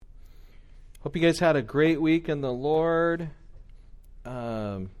Hope you guys had a great week in the Lord.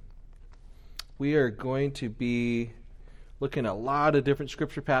 We are going to be looking at a lot of different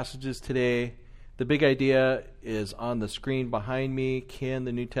scripture passages today. The big idea is on the screen behind me. Can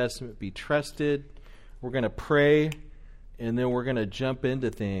the New Testament be trusted? We're going to pray, and then we're going to jump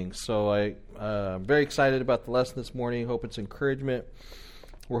into things. So I'm very excited about the lesson this morning. Hope it's encouragement.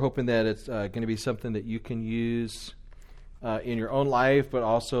 We're hoping that it's going to be something that you can use in your own life, but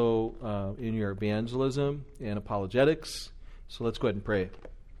also in your evangelism and apologetics. So let's go ahead and pray.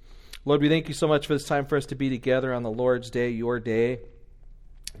 Lord, we thank you so much for this time for us to be together on the Lord's Day, your day,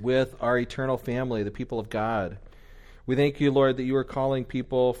 with our eternal family, the people of God. We thank you, Lord, that you are calling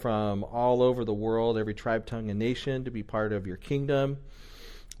people from all over the world, every tribe, tongue, and nation, to be part of your kingdom.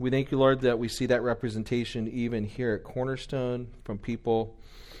 We thank you, Lord, that we see that representation even here at Cornerstone from people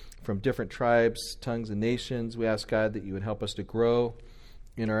from different tribes, tongues, and nations. We ask, God, that you would help us to grow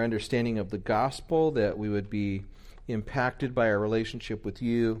in our understanding of the gospel, that we would be impacted by our relationship with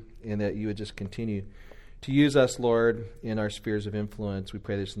you, and that you would just continue to use us, Lord, in our spheres of influence. We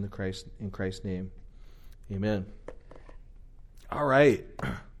pray this in Christ's name. Amen. All right.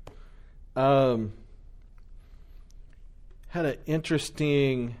 Had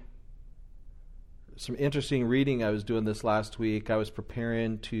some interesting reading I was doing this last week. I was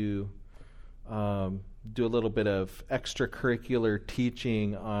preparing to do a little bit of extracurricular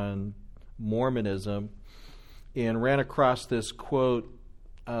teaching on Mormonism, and ran across this quote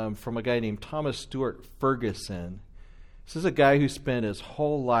from a guy named Thomas Stewart Ferguson. This is a guy who spent his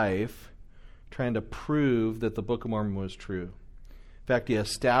whole life trying to prove that the Book of Mormon was true. In fact, he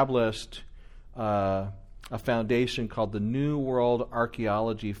established a foundation called the New World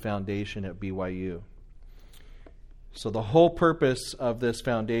Archaeology Foundation at BYU. So the whole purpose of this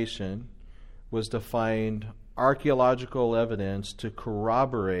foundation was to find archaeological evidence to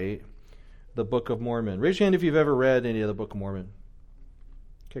corroborate the Book of Mormon. Raise your hand if you've ever read any of the Book of Mormon.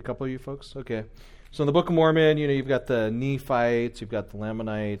 Okay, a couple of you folks? Okay. So in the Book of Mormon, you've got the Nephites, you've got the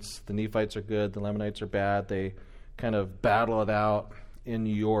Lamanites. The Nephites are good, the Lamanites are bad. They kind of battle it out in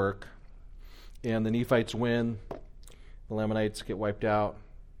New York. And the Nephites win. The Lamanites get wiped out.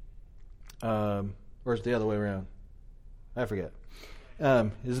 Or is it the other way around? I forget.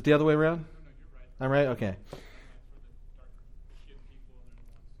 Is it the other way around? I'm right? Okay.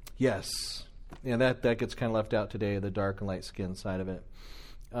 Yes. And that gets kind of left out today, the dark and light skin side of it.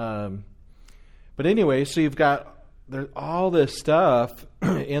 But anyway, so you've got all this stuff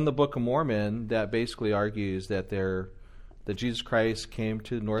in the Book of Mormon that basically argues that Jesus Christ came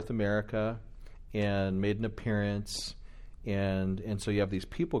to North America and made an appearance, and so you have these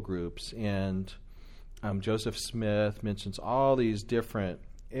people groups, and Joseph Smith mentions all these different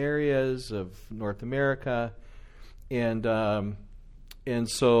areas of North America, and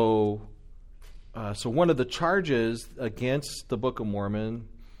so one of the charges against the Book of Mormon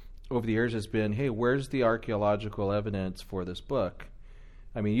over the years has been, hey, where's the archaeological evidence for this book?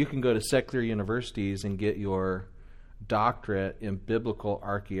 I mean, you can go to secular universities and get your doctorate in biblical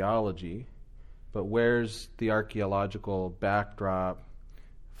archaeology, but where's the archaeological backdrop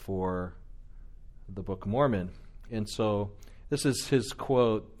for the Book of Mormon? And so this is his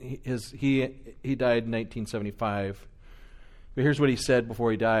quote. He died in 1975. But here's what he said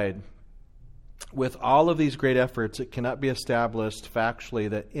before he died. With all of these great efforts, it cannot be established factually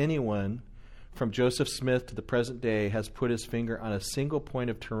that anyone from Joseph Smith to the present day has put his finger on a single point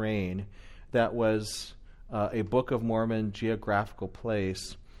of terrain that was a Book of Mormon geographical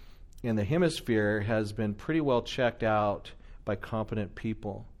place in the hemisphere has been pretty well checked out by competent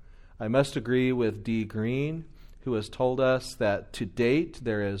people. I must agree with D. Green, who has told us that to date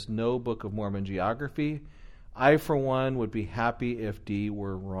there is no Book of Mormon geography. I, for one, would be happy if D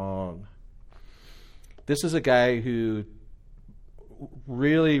were wrong. This is a guy who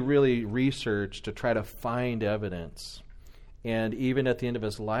really, really researched to try to find evidence. And even at the end of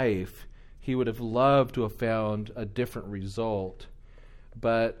his life, he would have loved to have found a different result.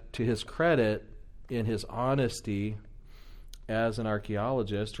 But to his credit, in his honesty as an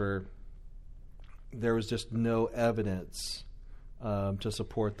archaeologist, there was just no evidence to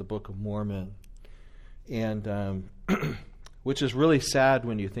support the Book of Mormon. And which is really sad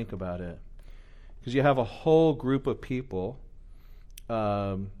when you think about it, because you have a whole group of people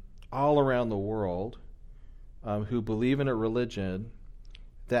all around the world who believe in a religion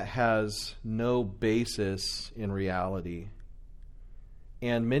that has no basis in reality,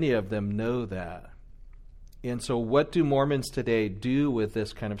 and many of them know that. And so what do Mormons today do with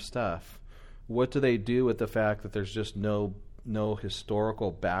this kind of stuff? What do they do with the fact that there's just no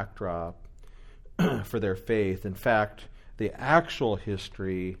historical backdrop for their faith? In fact, the actual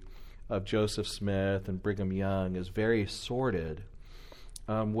history of Joseph Smith and Brigham Young is very sordid,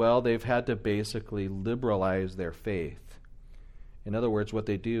 well, they've had to basically liberalize their faith. In other words, what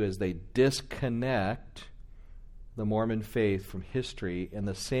they do is they disconnect the Mormon faith from history in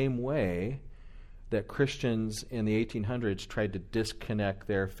the same way that Christians in the 1800s tried to disconnect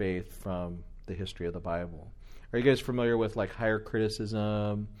their faith from the history of the Bible. Are you guys familiar with like higher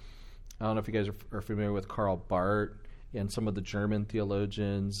criticism? I don't know if you guys are familiar with Karl Barth and some of the German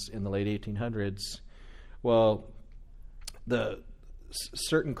theologians in the late 1800s. Well,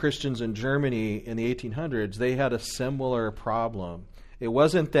 certain Christians in Germany in the 1800s, they had a similar problem. It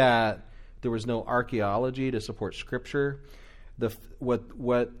wasn't that there was no archaeology to support Scripture.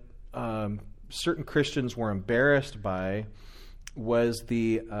 What certain Christians were embarrassed by was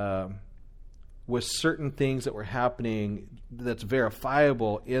certain things that were happening that's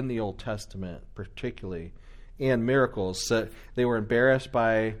verifiable in the Old Testament, particularly, and miracles. So they were embarrassed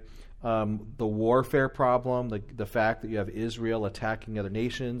by the warfare problem, the fact that you have Israel attacking other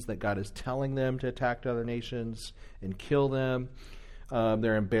nations, that God is telling them to attack other nations and kill them.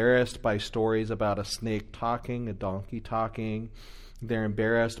 They're embarrassed by stories about a snake talking, a donkey talking. They're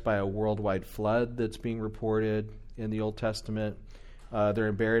embarrassed by a worldwide flood that's being reported in the Old Testament. They're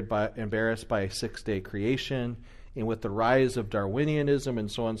embarrassed by a six-day creation. And with the rise of Darwinianism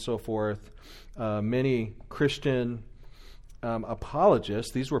and so on and so forth, many Christian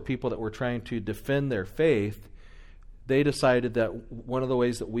apologists, these were people that were trying to defend their faith, they decided that one of the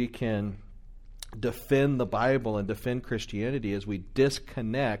ways that we can defend the Bible and defend Christianity is we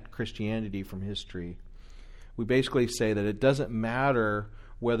disconnect Christianity from history. We basically say that it doesn't matter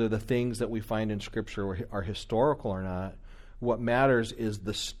whether the things that we find in Scripture are historical or not. What matters is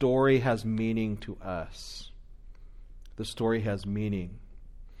the story has meaning to us. The story has meaning.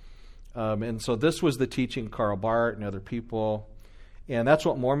 And so this was the teaching of Karl Barth and other people. And that's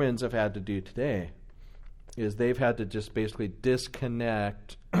what Mormons have had to do today, is they've had to just basically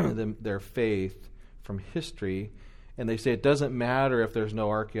disconnect their faith from history. And they say it doesn't matter if there's no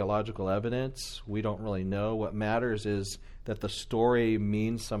archaeological evidence. We don't really know. What matters is that the story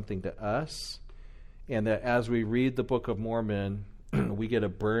means something to us, and that as we read the Book of Mormon, we get a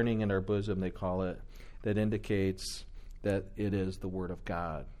burning in our bosom, they call it, that indicates that it is the Word of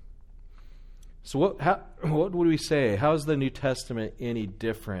God. So what would we say? How is the New Testament any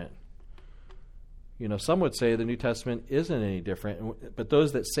different? You know, some would say the New Testament isn't any different, but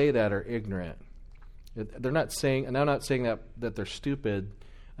those that say that are ignorant. They're not saying, and I'm not saying that they're stupid.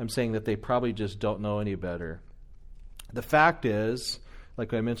 I'm saying that they probably just don't know any better. The fact is,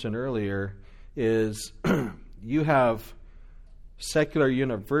 like I mentioned earlier, is you have secular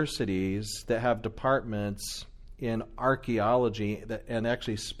universities that have departments in archaeology and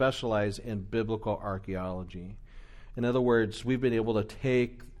actually specialize in biblical archaeology. In other words, we've been able to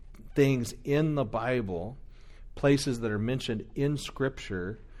take things in the Bible, places that are mentioned in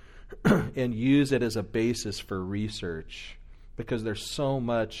Scripture, and use it as a basis for research because there's so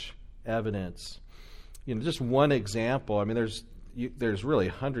much evidence. You know, just one example. I mean, there's really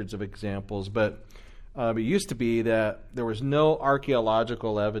hundreds of examples, but it used to be that there was no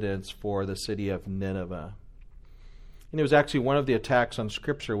archaeological evidence for the city of Nineveh. And it was actually one of the attacks on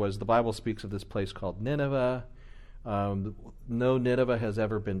Scripture was the Bible speaks of this place called Nineveh. No Nineveh has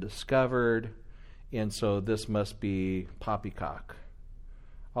ever been discovered, and so this must be poppycock.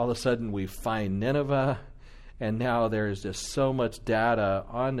 All of a sudden we find Nineveh, and now there's just so much data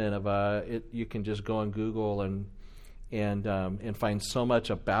on Nineveh. You can just go on Google and find so much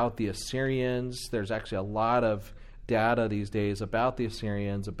about the Assyrians. There's actually a lot of data these days about the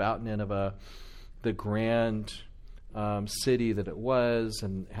Assyrians, about Nineveh, the grand city that it was,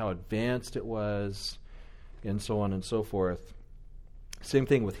 and how advanced it was, and so on and so forth. Same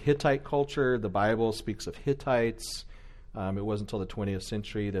thing with Hittite culture. The Bible speaks of Hittites. It wasn't until the 20th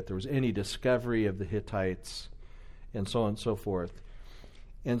century that there was any discovery of the Hittites, and so on and so forth.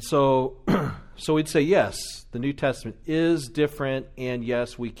 And so we'd say, yes, the New Testament is different, and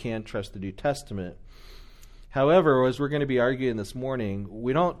yes, we can trust the New Testament. However, as we're going to be arguing this morning,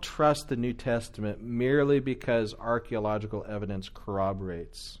 we don't trust the New Testament merely because archaeological evidence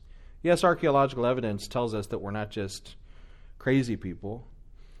corroborates. Yes, archaeological evidence tells us that we're not just crazy people,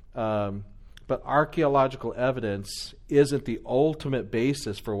 but archaeological evidence isn't the ultimate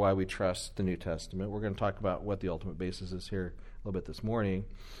basis for why we trust the New Testament. We're going to talk about what the ultimate basis is here a little bit this morning.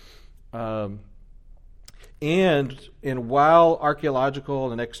 And while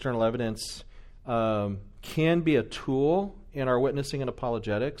archaeological and external evidence can be a tool in our witnessing and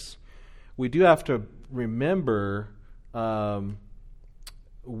apologetics, we do have to remember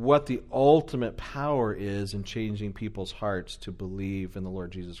what the ultimate power is in changing people's hearts to believe in the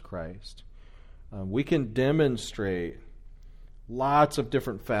Lord Jesus Christ. We can demonstrate lots of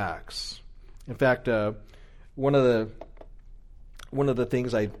different facts. In fact, one of the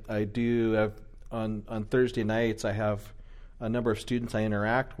things I do on Thursday nights, I have a number of students I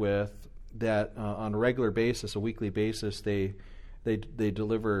interact with that on a regular basis, a weekly basis, they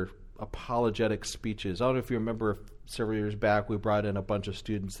deliver apologetic speeches. I don't know if you remember, several years back we brought in a bunch of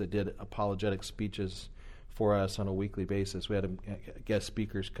students that did apologetic speeches for us on a weekly basis. We had guest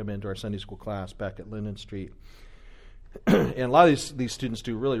speakers come into our Sunday school class back at Linden Street. And a lot of these students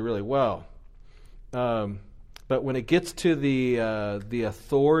do really, really well. But when it gets to the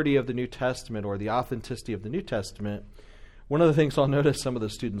authority of the New Testament or the authenticity of the New Testament, one of the things I'll notice some of the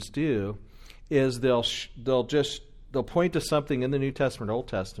students do is they'll point to something in the New Testament or Old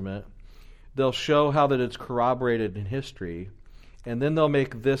Testament. They'll show how that it's corroborated in history, and then they'll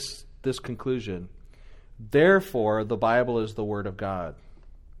make this conclusion: therefore, the Bible is the Word of God.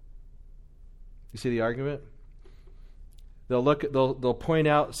 You see the argument? They'll point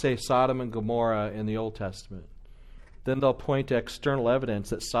out, say, Sodom and Gomorrah in the Old Testament. Then they'll point to external evidence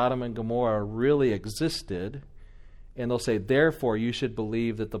that Sodom and Gomorrah really existed, and they'll say, therefore, you should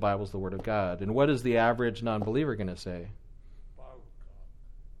believe that the Bible is the Word of God. And what is the average non-believer going to say?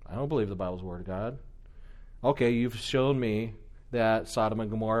 I don't believe the Bible is the Word of God. Okay, you've shown me that Sodom and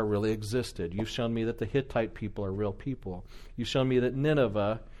Gomorrah really existed. You've shown me that the Hittite people are real people. You've shown me that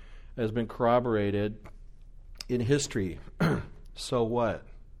Nineveh has been corroborated in history. So what?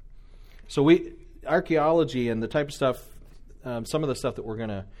 So archaeology and the type of stuff, some of the stuff that we're going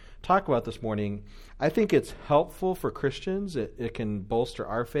to talk about this morning, I think it's helpful for Christians. It can bolster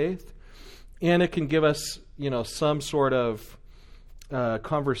our faith, and it can give us, some sort of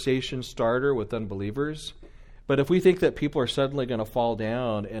conversation starter with unbelievers. But if we think that people are suddenly going to fall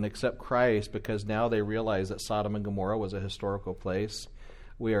down and accept Christ because now they realize that Sodom and Gomorrah was a historical place,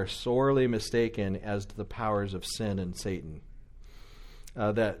 we are sorely mistaken as to the powers of sin and Satan.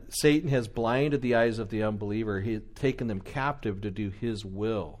 That Satan has blinded the eyes of the unbeliever. He has taken them captive to do his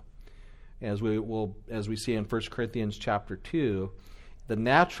will. As we see in 1 Corinthians chapter 2, the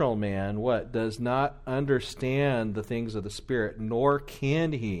natural man, does not understand the things of the Spirit, nor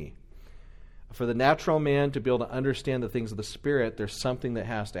can he. For the natural man to be able to understand the things of the Spirit, there's something that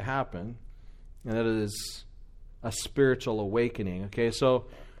has to happen, and that is a spiritual awakening. Okay, so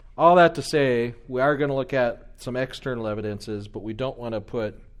all that to say, we are going to look at some external evidences, but we don't want to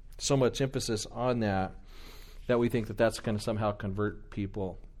put so much emphasis on that we think that that's going to somehow convert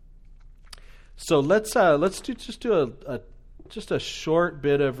people. So let's do a short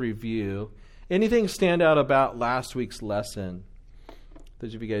bit of review. Anything stand out about last week's lesson?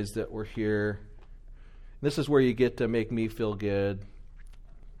 Those of you guys that were here, this is where you get to make me feel good,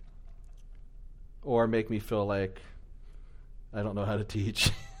 or make me feel like I don't know how to teach.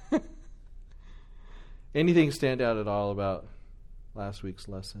 Anything stand out at all about last week's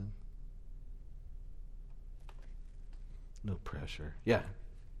lesson? No pressure. Yeah.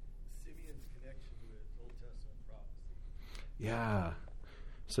 Simeon's connection with Old Testament prophecy. Yeah.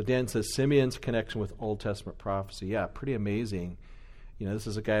 So Dan says Simeon's connection with Old Testament prophecy. Yeah, pretty amazing. This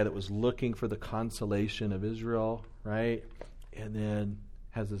is a guy that was looking for the consolation of Israel, right? And then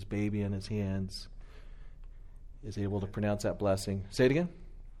has this baby in his hands, is able to pronounce that blessing. Say it again.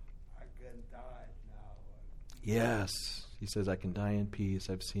 I can die now. Yes. He says, I can die in peace.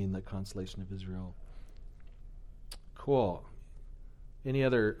 I've seen the consolation of Israel. Cool. Any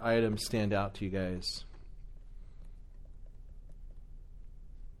other items stand out to you guys?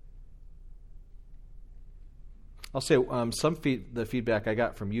 I'll say the feedback I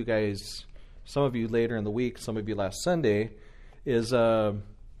got from you guys, some of you later in the week, some of you last Sunday, is some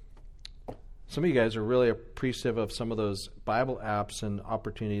of you guys are really appreciative of some of those Bible apps and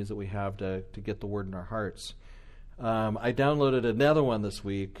opportunities that we have to get the Word in our hearts. I downloaded another one this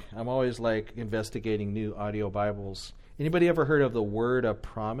week. I'm always investigating new audio Bibles. Anybody ever heard of the Word of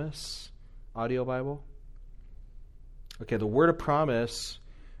Promise audio Bible? Okay, the Word of Promise,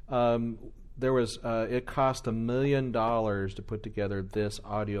 it cost $1 million to put together this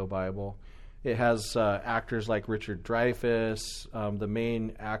audio Bible. It has actors like Richard Dreyfuss. The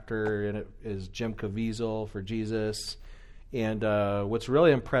main actor in it is Jim Caviezel for Jesus. And what's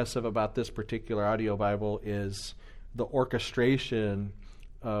really impressive about this particular audio Bible is the orchestration.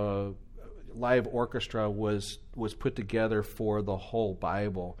 Live orchestra was put together for the whole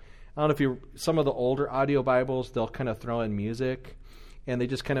Bible. I don't know if some of the older audio Bibles, they'll kind of throw in music, and they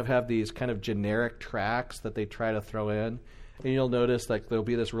just kind of have these kind of generic tracks that they try to throw in. and you'll notice like there'll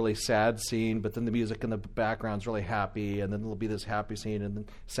be this really sad scene, but then the music in the background's really happy, and then there'll be this happy scene and then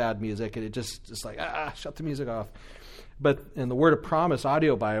sad music, and it's like, shut the music off. But in the Word of Promise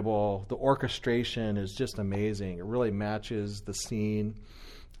audio Bible, the orchestration is just amazing. It really matches the scene.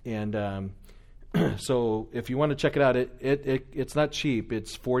 And so if you want to check it out, it's not cheap.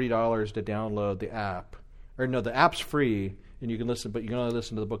 It's $40 to download the app. Or no, the app's free, and you can listen, but you can only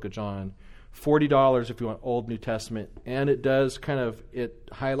listen to the book of John. $40 if you want Old New Testament. And it does it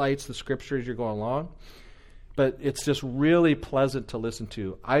highlights the scripture as you're going along. But it's just really pleasant to listen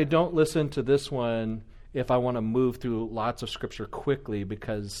to. I don't listen to this one if I want to move through lots of scripture quickly,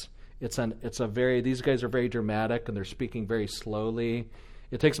 because these guys are very dramatic and they're speaking very slowly.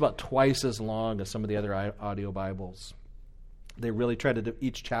 It takes about twice as long as some of the other audio Bibles. They really try to do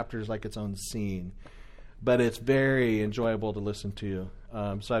each chapter is like its own scene, but it's very enjoyable to listen to.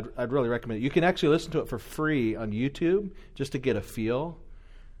 So I'd really recommend it. You can actually listen to it for free on YouTube just to get a feel.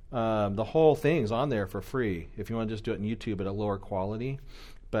 The whole thing's on there for free if you want to just do it on YouTube at a lower quality.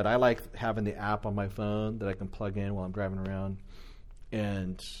 But I like having the app on my phone that I can plug in while I'm driving around.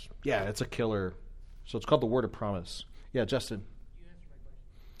 And, yeah, it's a killer. So it's called The Word of Promise. Yeah, Justin. You answered my question.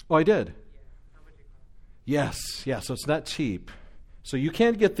 Oh, I did? Yeah. How much it cost? Yes. Yeah, so it's not cheap. So you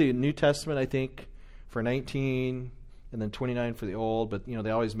can get the New Testament, I think, for $19 and then $29 for the Old. But,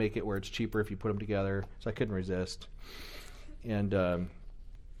 they always make it where it's cheaper if you put them together. So I couldn't resist. And,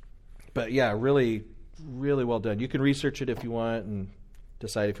 but, yeah, really, really well done. You can research it if you want and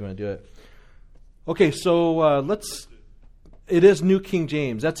decide if you want to do it. Okay, so it is New King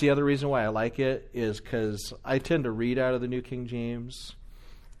James. That's the other reason why I like it, is because I tend to read out of the New King James.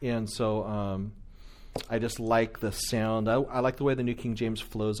 And so I just like the sound. I like the way the New King James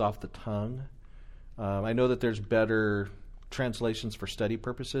flows off the tongue. I know that there's better translations for study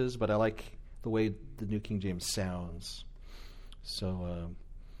purposes, but I like the way the New King James sounds. So,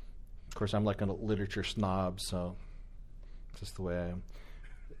 of course, I'm like a literature snob, so just the way I am.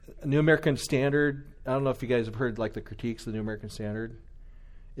 New American Standard, I don't know if you guys have heard like the critiques of the New American Standard.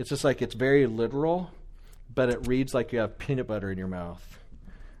 It's just like it's very literal, but it reads like you have peanut butter in your mouth.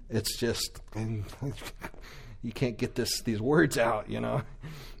 It's just, you can't get these words out,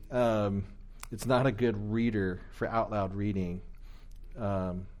 It's not a good reader for out loud reading.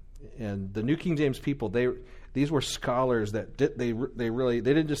 And the New King James people, these were scholars that they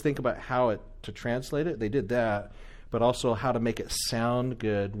didn't just think about how to translate it. They did that, but also how to make it sound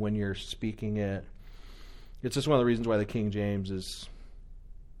good when you're speaking it. It's just one of the reasons why the King James is,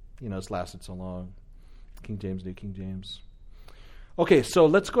 it's lasted so long. King James, New King James. Okay, so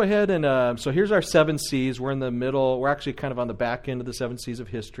let's go ahead and, so here's our 7 C's. We're in the middle. We're actually kind of on the back end of the 7 C's of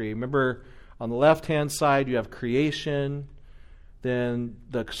history. Remember, on the left-hand side, you have creation. Then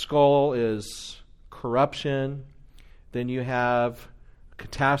the skull is corruption. Then you have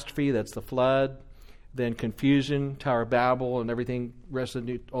catastrophe, that's the flood. Then confusion, Tower of Babel, and everything. The rest of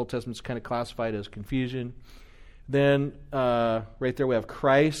the Old Testament is kind of classified as confusion. Then right there we have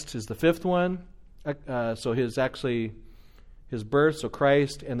Christ is the 5th one. So his birth, so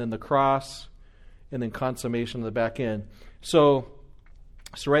Christ, and then the cross, and then consummation on the back end. So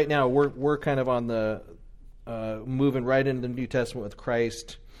right now we're kind of on the moving right into the New Testament with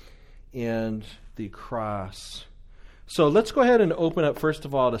Christ and the cross. So let's go ahead and open up, first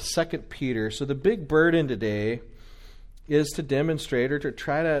of all, to 2 Peter. So the big burden today is to demonstrate or to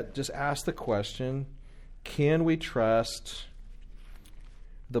try to just ask the question, can we trust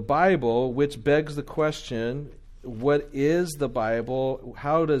the Bible, which begs the question, what is the Bible?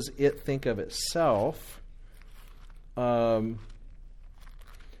 How does it think of itself? And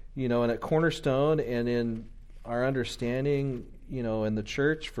at Cornerstone and in our understanding, in the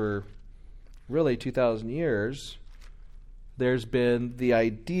church for really 2,000 years, there's been the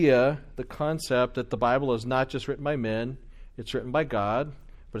idea, the concept that the Bible is not just written by men, it's written by God,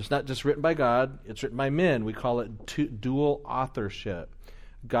 but it's not just written by God, it's written by men. We call it dual authorship.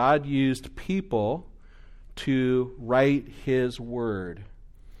 God used people to write His Word,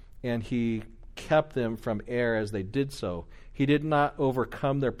 and He kept them from error as they did so. He did not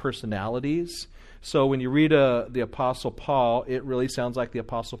overcome their personalities. So when you read the Apostle Paul, it really sounds like the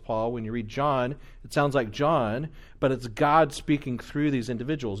Apostle Paul. When you read John, it sounds like John, but it's God speaking through these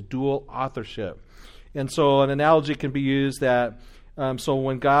individuals, dual authorship. And so an analogy can be used that, so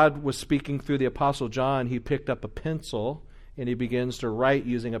when God was speaking through the Apostle John, he picked up a pencil and he begins to write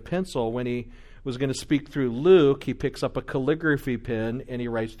using a pencil. When he was going to speak through Luke, he picks up a calligraphy pen and he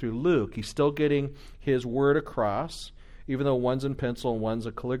writes through Luke. He's still getting his word across, even though one's in pencil and one's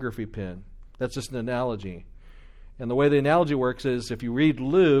a calligraphy pen. That's just an analogy. And the way the analogy works is if you read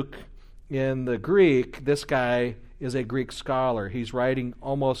Luke in the Greek, this guy is a Greek scholar. He's writing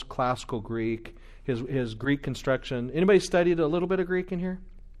almost classical Greek. His Greek construction. Anybody studied a little bit of Greek in here?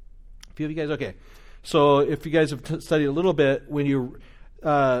 A few of you guys? Okay. So if you guys have studied a little bit, when you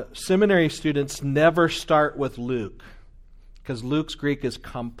seminary students never start with Luke, because Luke's Greek is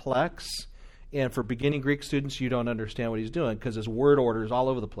complex, and for beginning Greek students, you don't understand what he's doing because his word order is all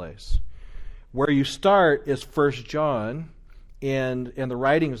over the place. Where you start is 1 John and the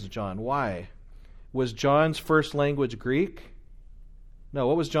writings of John. Why? Was John's first language Greek? No,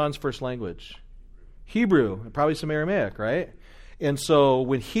 what was John's first language? Hebrew, and probably some Aramaic, right? And so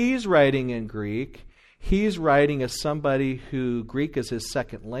when he's writing in Greek, he's writing as somebody who Greek is his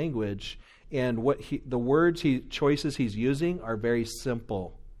second language, and the choices he's using are very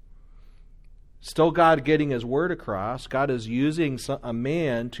simple. Still God getting his word across. God is using a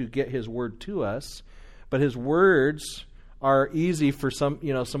man to get his word to us, but his words are easy for some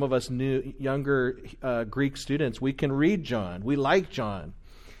of us younger Greek students. We can read John. We like John.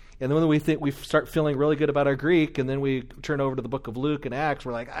 And then when we start feeling really good about our Greek, and then we turn over to the book of Luke and Acts,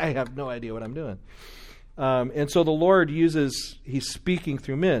 we're like, I have no idea what I'm doing. And so the Lord he's speaking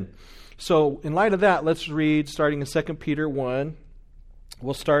through men. So in light of that, let's read starting in 2 Peter 1.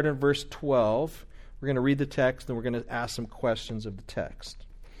 We'll start in verse 12. We're going to read the text, and we're going to ask some questions of the text.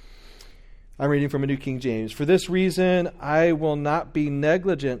 I'm reading from a New King James. For this reason, I will not be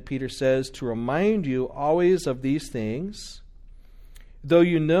negligent, Peter says, to remind you always of these things, though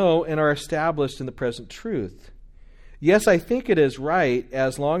you know and are established in the present truth. Yes, I think it is right,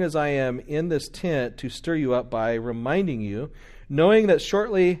 as long as I am in this tent, to stir you up by reminding you, knowing that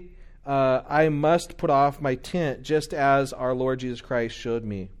shortly I must put off my tent, just as our Lord Jesus Christ showed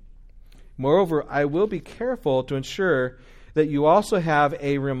me. Moreover, I will be careful to ensure that you also have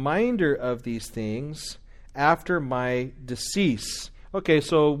a reminder of these things after my decease. Okay,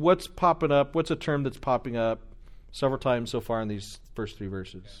 so what's popping up? What's a term that's popping up several times so far in these first three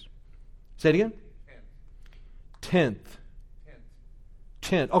verses? Say it again? Tenth.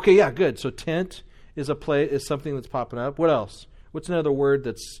 Okay, yeah, good. So tent is something that's popping up. What else? What's another word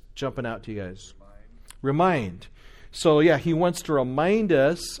that's jumping out to you guys? Remind. So yeah, he wants to remind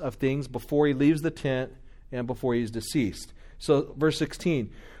us of things before he leaves the tent and before he's deceased. So verse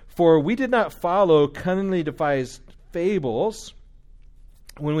 16, for we did not follow cunningly devised fables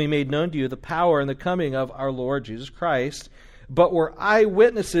when we made known to you the power and the coming of our Lord Jesus Christ, but were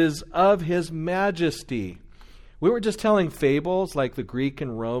eyewitnesses of his majesty. We were just telling fables like the Greek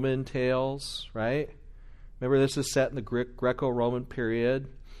and Roman tales, right? Remember, this is set in the Greco-Roman period.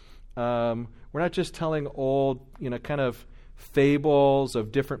 We're not just telling old, kind of fables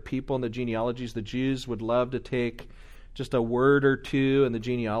of different people in the genealogies. The Jews would love to take just a word or two in the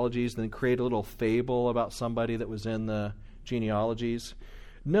genealogies and then create a little fable about somebody that was in the genealogies.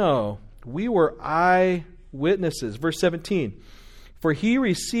 No, we were eyewitnesses. Verse 17, for he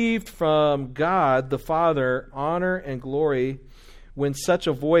received from God the Father honor and glory when such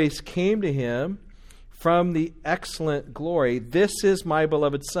a voice came to him from the excellent glory, this is my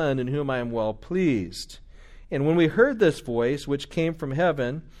beloved Son, in whom I am well pleased. And when we heard this voice, which came from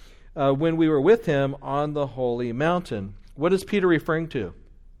heaven, when we were with him on the holy mountain. What is Peter referring to?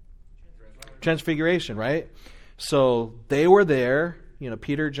 Transfiguration, right? So they were there.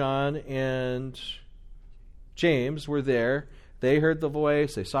 Peter, John, and James were there. They heard the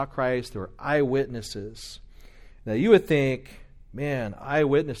voice. They saw Christ. They were eyewitnesses. Now you would think, man,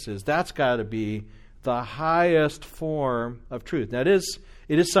 eyewitnesses, that's got to be the highest form of truth. Now, it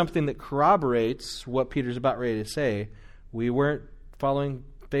is something that corroborates what Peter's about ready to say. We weren't following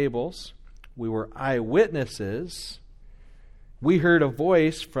fables. We were eyewitnesses. We heard a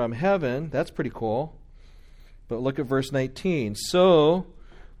voice from heaven. That's pretty cool. But look at verse 19. So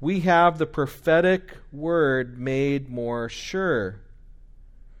we have the prophetic word made more sure,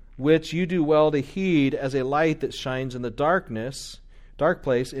 which you do well to heed as a light that shines in the dark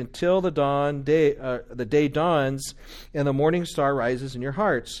place until the day dawns and the morning star rises in your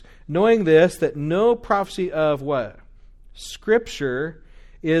hearts. Knowing this, that no prophecy of what? Scripture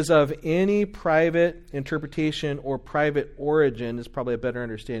is of any private interpretation or private origin, is probably a better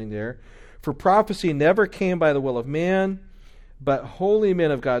understanding there. For prophecy never came by the will of man, but holy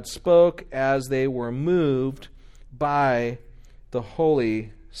men of God spoke as they were moved by the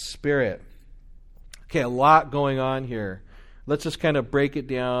Holy Spirit. Okay, a lot going on here. Let's just kind of break it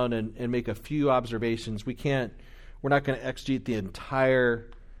down and make a few observations. We're not going to exegete the entire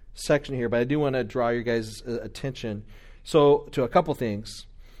section here, but I do want to draw your guys' attention to a couple things.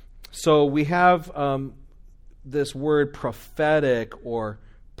 So we have this word prophetic or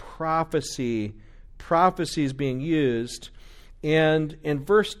prophecy is being used. And in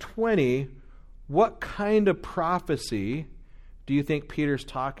verse 20, What kind of prophecy do you think Peter's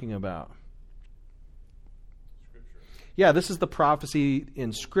talking about? Scripture. Yeah, this is the prophecy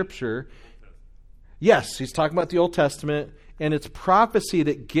in Scripture. Yes, he's talking about the Old Testament, and it's prophecy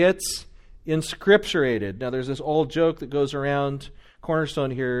that gets inscripturated. Now, there's this old joke that goes around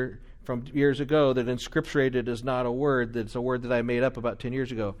Cornerstone here from years ago that inscripturated is not a word. That's a word that I made up about 10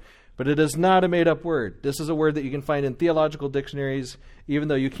 years ago. But it is not a made-up word. This is a word that you can find in theological dictionaries, even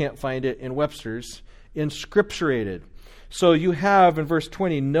though you can't find it in Webster's. Inscripturated. So you have in verse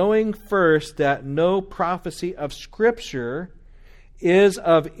 20, knowing first that no prophecy of Scripture is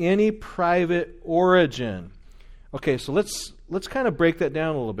of any private origin. Okay, so let's kind of break that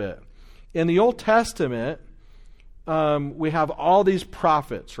down a little bit. In the Old Testament, we have all these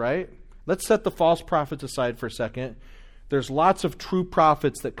prophets, right? Let's set the false prophets aside for a second. There's lots of true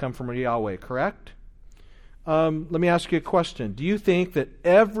prophets that come from Yahweh, correct? Let me ask you a question. Do you think that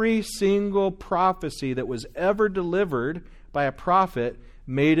every single prophecy that was ever delivered by a prophet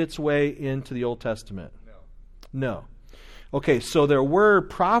made its way into the Old Testament? No. Okay, so there were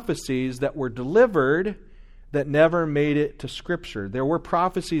prophecies that were delivered that never made it to Scripture. There were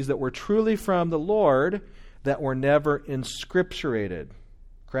prophecies that were truly from the Lord that were never inscripturated.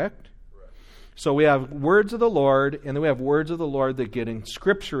 Correct? So we have words of the Lord, and then we have words of the Lord that get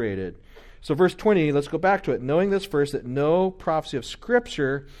inscripturated. So verse 20, let's go back to it. Knowing this first, that no prophecy of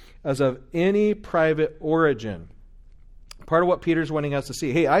Scripture is of any private origin. Part of what Peter's wanting us to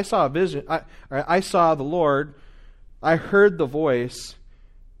see. Hey, I saw a vision. I saw the Lord. I heard the voice.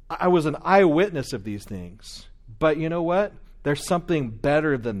 I was an eyewitness of these things. But you know what? There's something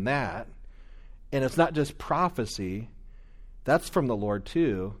better than that. And it's not just prophecy. That's from the Lord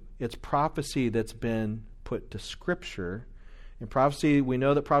too. It's prophecy that's been put to Scripture. And prophecy, we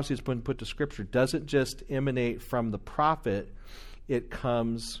know that prophecy has been put to Scripture doesn't just emanate from the prophet. It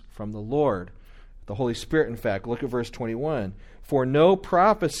comes from the Lord. The Holy Spirit, in fact. Look at verse 21. For no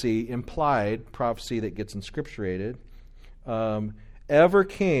prophecy, implied prophecy that gets inscripturated, ever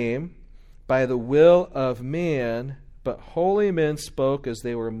came by the will of man, but holy men spoke as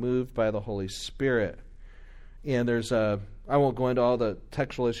they were moved by the Holy Spirit. And there's I won't go into all the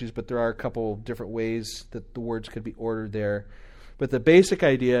textual issues, but there are a couple different ways that the words could be ordered there. But the basic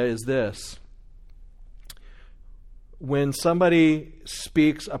idea is this. When somebody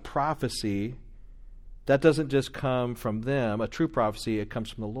speaks a prophecy, that doesn't just come from them, a true prophecy, it comes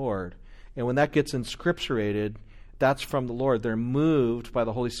from the Lord. And when that gets inscripturated, that's from the Lord. They're moved by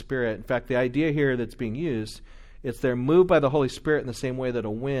the Holy Spirit. In fact, the idea here that's being used is they're moved by the Holy Spirit in the same way that a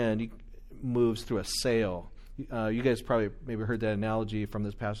wind moves through a sail. You guys probably maybe heard that analogy from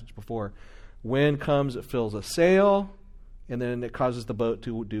this passage before. Wind comes, it fills a sail, and then it causes the boat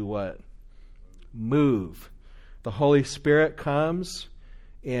to do what? Move. The Holy Spirit comes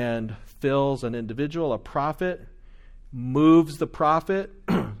and fills an individual, a prophet, moves the prophet.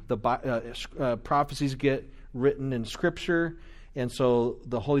 The prophecies get written in Scripture, and so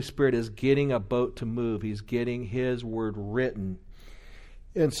the Holy Spirit is getting a boat to move. He's getting His word written.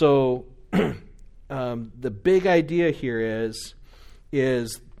 And so the big idea here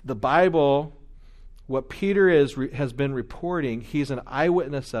is the Bible, what Peter has been reporting, he's an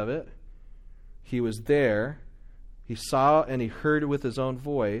eyewitness of it. He was there. He saw and he heard it with his own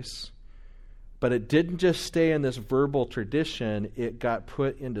voice. But it didn't just stay in this verbal tradition. It got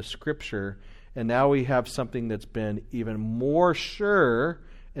put into Scripture. And now we have something that's been even more sure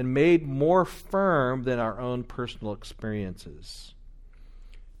and made more firm than our own personal experiences.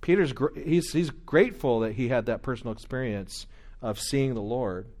 Peter's he's grateful that he had that personal experience of seeing the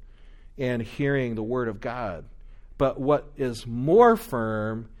Lord and hearing the Word of God. But what is more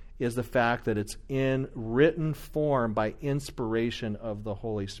firm is the fact that it's in written form by inspiration of the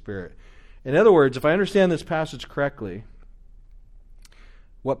Holy Spirit. In other words, if I understand this passage correctly,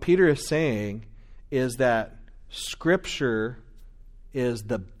 what Peter is saying is that Scripture is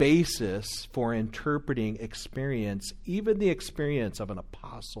the basis for interpreting experience, even the experience of an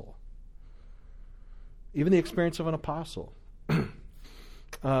apostle. Even the experience of an apostle.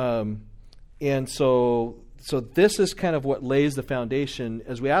 And so this is kind of what lays the foundation.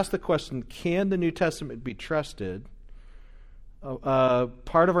 As we ask the question, can the New Testament be trusted?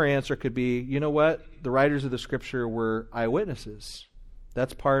 Part of our answer could be, you know what? The writers of the Scripture were eyewitnesses.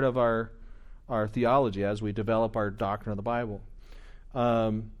 That's part of our theology as we develop our doctrine of the Bible.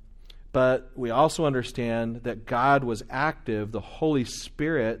 But we also understand that God was active. The Holy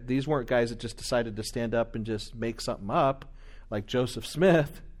Spirit, these weren't guys that just decided to stand up and just make something up, like Joseph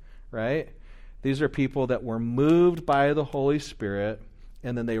Smith, right? These are people that were moved by the Holy Spirit,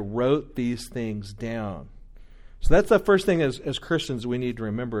 and then they wrote these things down. So that's the first thing as Christians we need to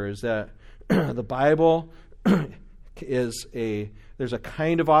remember, is that the Bible there's a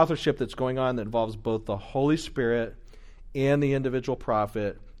kind of authorship that's going on that involves both the Holy Spirit and the individual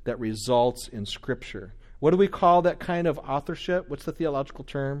prophet that results in Scripture. What do we call that kind of authorship? What's the theological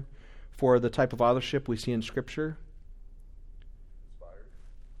term for the type of authorship we see in Scripture? Inspired.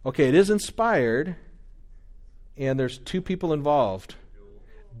 Okay, it is inspired, and there's two people involved.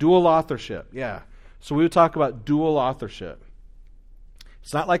 Dual authorship, yeah. So we would talk about dual authorship.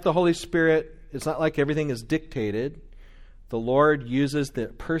 It's not like the Holy Spirit. It's not like everything is dictated. The Lord uses the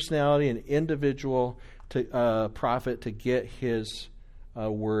personality and individual prophet to get His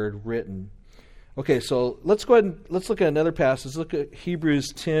word written. Okay, so let's go ahead and let's look at another passage. Let's look at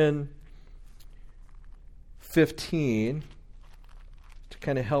Hebrews 10:15 to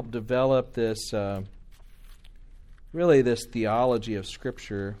kind of help develop this, really this theology of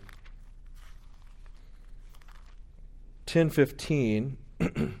Scripture. 10:15,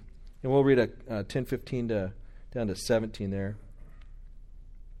 and we'll read 10:15 down to 17 there.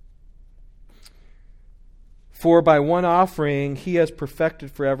 For by one offering he has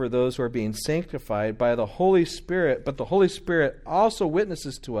perfected forever those who are being sanctified by the Holy Spirit. But the Holy Spirit also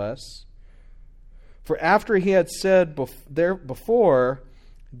witnesses to us. For after he had said before,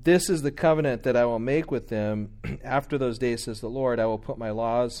 this is the covenant that I will make with them after those days, says the Lord. I will put my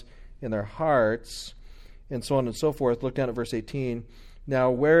laws in their hearts, and so on and so forth. Look down at verse 18.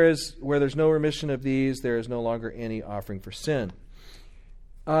 Now, where there's no remission of these, there is no longer any offering for sin.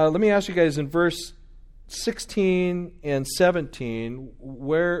 Let me ask you guys, in verse 16 and 17,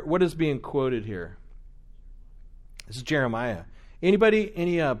 what is being quoted here? This is Jeremiah. Anybody,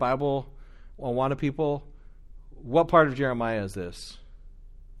 any Bible Awana people? What part of Jeremiah is this?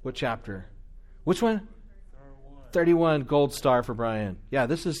 What chapter? Which one? 31, gold star for Brian. Yeah,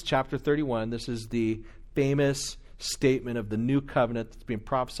 this is chapter 31. This is the famous statement of the new covenant that's being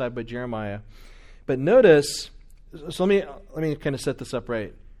prophesied by Jeremiah. But notice, so let me kind of set this up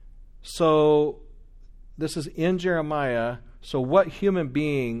right. So this is in Jeremiah. So what human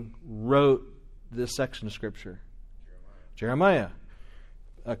being wrote this section of Scripture? Jeremiah.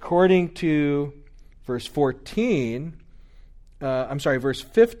 According to verse 15,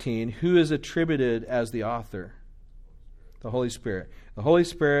 who is attributed as the author? The Holy Spirit. The Holy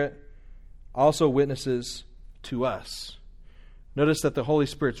Spirit also witnesses to us. Notice that the Holy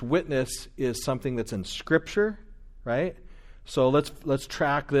Spirit's witness is something that's in Scripture, right? So let's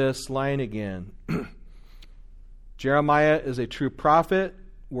track this line again. Jeremiah is a true prophet.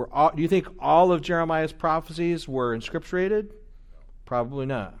 Do you think all of Jeremiah's prophecies were inscripturated? Probably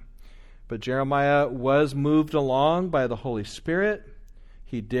not. But Jeremiah was moved along by the Holy Spirit.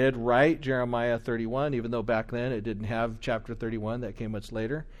 He did write Jeremiah 31, even though back then it didn't have chapter 31. That came much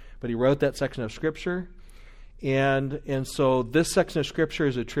later. But he wrote that section of Scripture. And so this section of Scripture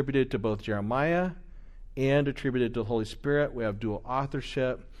is attributed to both Jeremiah and attributed to the Holy Spirit. We have dual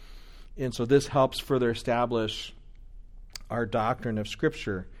authorship. And so this helps further establish our doctrine of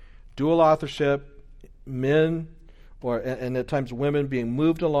Scripture. Dual authorship, men, and at times women, being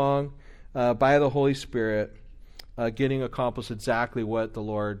moved along by the Holy Spirit, getting accomplished exactly what the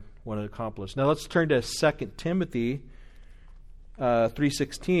Lord wanted to accomplish. Now let's turn to 2 Timothy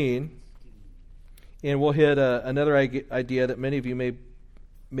 3:16. And we'll hit another idea that many of you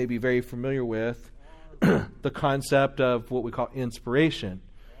may be very familiar with, the concept of what we call inspiration.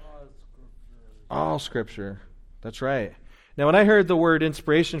 All Scripture. That's right. Now, when I heard the word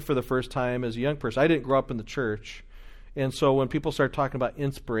inspiration for the first time as a young person, I didn't grow up in the church. And so when people started talking about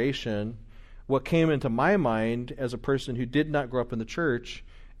inspiration, what came into my mind as a person who did not grow up in the church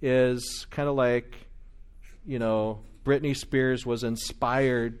is kind of like, Britney Spears was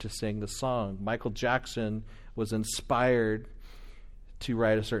inspired to sing the song. Michael Jackson was inspired to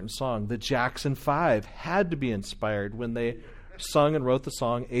write a certain song. The Jackson 5 had to be inspired when they sung and wrote the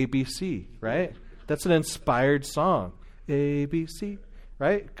song ABC, right? That's an inspired song. ABC,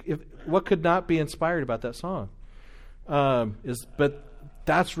 right? What could not be inspired about that song? But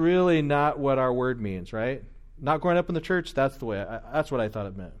that's really not what our word means, right? Not growing up in the church, that's what I thought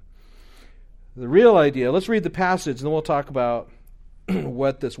it meant. The real idea, let's read the passage and then we'll talk about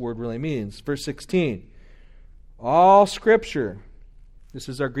what this word really means. Verse 16, all Scripture, this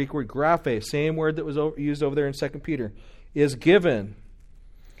is our Greek word graphe, same word that was used over there in 2 Peter, is given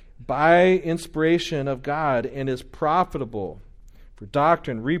by inspiration of God and is profitable for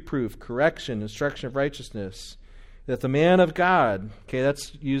doctrine, reproof, correction, instruction of righteousness, that the man of God, okay,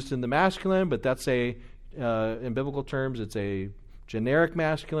 that's used in the masculine, but that's in biblical terms, it's a generic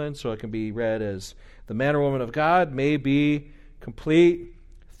masculine, so it can be read as the man or woman of God may be complete,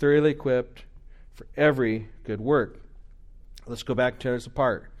 thoroughly equipped for every good work. Let's go back and tear this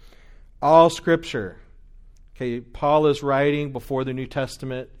apart. All Scripture. Okay, Paul is writing before the New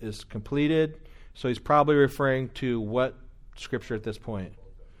Testament is completed, so he's probably referring to what Scripture at this point?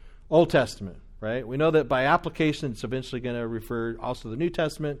 Old Testament, right? We know that by application it's eventually going to refer also to the New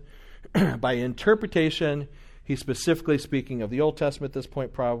Testament. By interpretation, he's specifically speaking of the Old Testament at this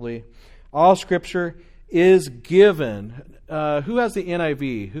point probably. All Scripture is given. Who has the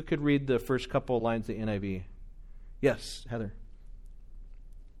NIV? Who could read the first couple of lines of the NIV? Yes, Heather.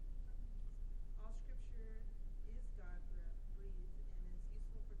 All Scripture is God-breathed and is useful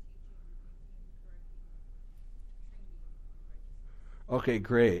for teaching, rebuking, correcting, training in righteousness. Okay,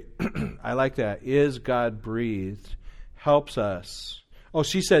 great. I like that. Is God breathed? Helps us. Oh,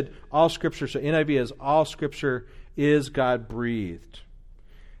 she said all Scripture. So NIV is all Scripture is God breathed.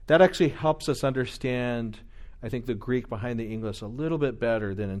 That actually helps us understand, I think, the Greek behind the English a little bit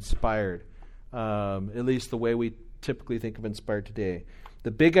better than inspired. At least the way we typically think of inspired today.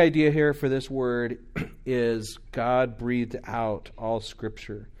 The big idea here for this word is God breathed out all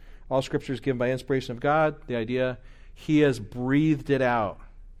Scripture. All Scripture is given by inspiration of God. The idea, He has breathed it out.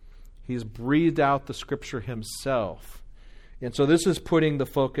 He's breathed out the Scripture Himself. And so this is putting the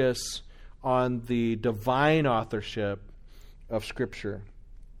focus on the divine authorship of Scripture.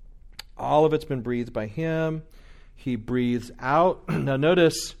 All of it's been breathed by Him. He breathes out. Now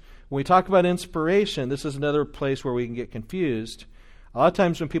notice, when we talk about inspiration, this is another place where we can get confused. A lot of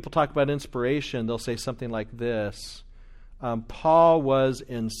times when people talk about inspiration, they'll say something like this. Paul was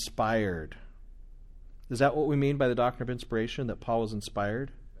inspired. Is that what we mean by the doctrine of inspiration, that Paul was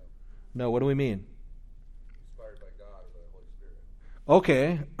inspired? No, what do we mean? Inspired by God or the Holy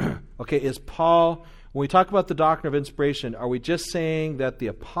Spirit. Okay, is Paul, when we talk about the doctrine of inspiration, are we just saying that the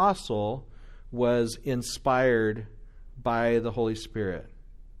apostle was inspired by the Holy Spirit?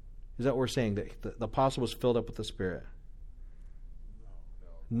 Is that what we're saying, that the apostle was filled up with the Spirit?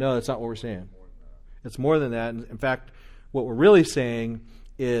 No, that's not what we're saying. It's more than that. In fact, what we're really saying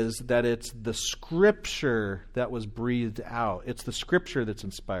is that it's the Scripture that was breathed out. It's the Scripture that's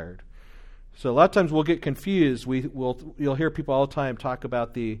inspired. So a lot of times we'll get confused. You'll hear people all the time talk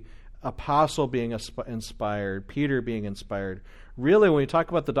about the apostle being inspired, Peter being inspired. Really, when we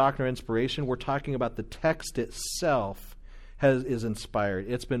talk about the doctrine of inspiration, we're talking about the text itself is inspired.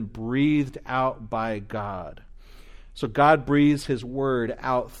 It's been breathed out by God. So God breathes His word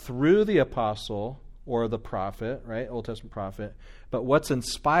out through the apostle or the prophet, right? Old Testament prophet. But what's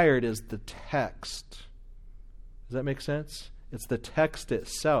inspired is the text. Does that make sense? It's the text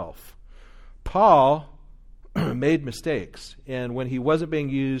itself. Paul made mistakes, and when he wasn't being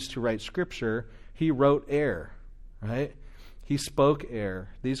used to write Scripture, he wrote error, right? He spoke error.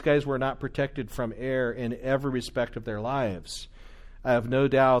 These guys were not protected from error in every respect of their lives. I have no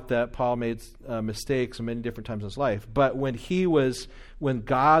doubt that Paul made mistakes many different times in his life. But when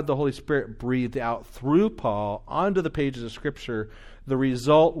God, the Holy Spirit, breathed out through Paul onto the pages of Scripture, the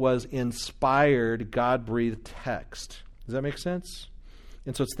result was inspired, God-breathed text. Does that make sense?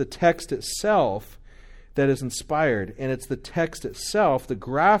 And so it's the text itself that is inspired. And it's the text itself, the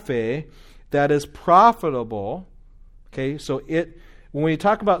graphe, that is profitable. Okay, so when we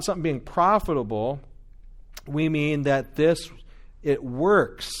talk about something being profitable, we mean that it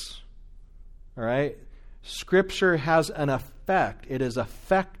works. All right? Scripture has an effect. It is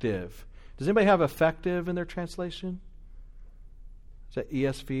effective. Does anybody have effective in their translation? Is that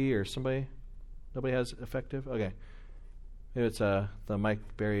ESV or somebody? Nobody has effective? Okay. Maybe it's the Mike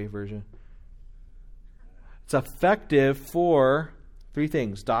Berry version. It's effective for three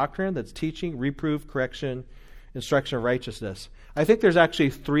things: doctrine, that's teaching, reproof, correction, instruction of righteousness. I think there's actually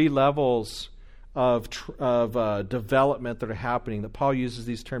three levels of development that are happening, that Paul uses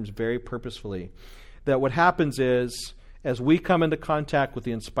these terms very purposefully. That what happens is, as we come into contact with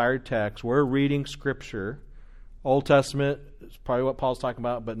the inspired text, we're reading Scripture. Old Testament is probably what Paul's talking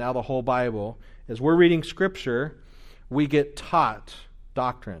about, but now the whole Bible. As we're reading Scripture, we get taught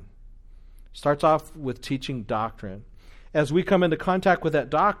doctrine. Starts off with teaching doctrine. As we come into contact with that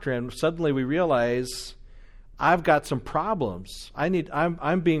doctrine, suddenly we realize, I've got some problems.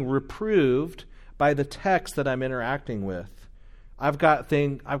 I'm being reproved by the text that I'm interacting with. I've got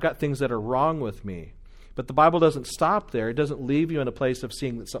things that are wrong with me. But the Bible doesn't stop there. It doesn't leave you in a place of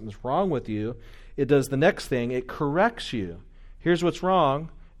seeing that something's wrong with you. It does the next thing. It corrects you. Here's what's wrong.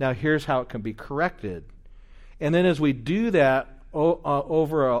 Now here's how it can be corrected. And then as we do that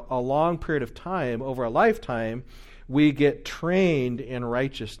over a long period of time, over a lifetime, we get trained in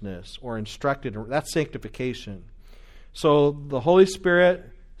righteousness or instructed. That's sanctification. So the Holy Spirit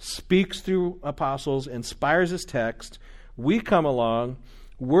speaks through apostles, inspires His text. We come along,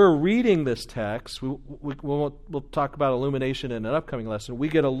 we're reading this text. We'll talk about illumination in an upcoming lesson. We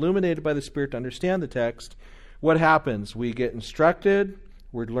get illuminated by the Spirit to understand the text. What happens? We get instructed.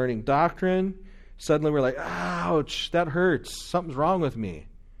 We're learning doctrine. Suddenly we're like, ouch, that hurts. Something's wrong with me.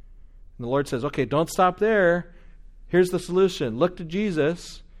 And the Lord says, okay, don't stop there. Here's the solution. Look to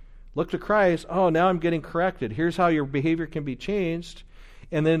Jesus. Look to Christ. Oh, now I'm getting corrected. Here's how your behavior can be changed.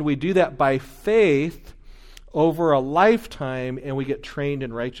 And then we do that by faith over a lifetime, and we get trained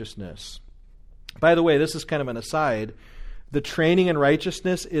in righteousness. By the way, this is kind of an aside. The training in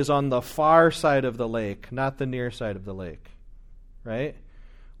righteousness is on the far side of the lake, not the near side of the lake. Right?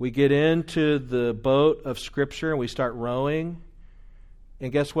 We get into the boat of Scripture and we start rowing.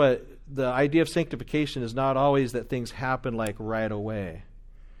 And guess what? The idea of sanctification is not always that things happen like right away.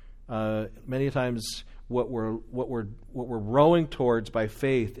 Many times what we're rowing towards by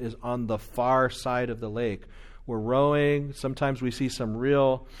faith is on the far side of the lake. We're rowing. Sometimes we see some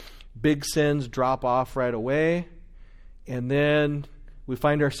real big sins drop off right away. And then we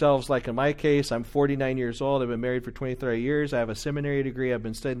find ourselves, like in my case, I'm 49 years old. I've been married for 23 years. I have a seminary degree. I've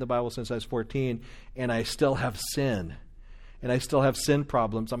been studying the Bible since I was 14. And I still have sin. And I still have sin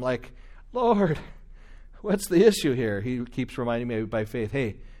problems. I'm like, Lord, what's the issue here? He keeps reminding me by faith,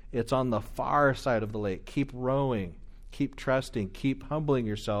 hey, it's on the far side of the lake. Keep rowing. Keep trusting. Keep humbling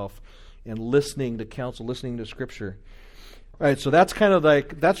yourself and listening to counsel, listening to Scripture. All right, so that's kind of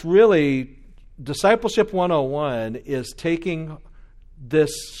like, that's really, Discipleship 101 is taking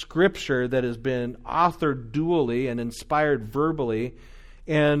this Scripture that has been authored dually and inspired verbally,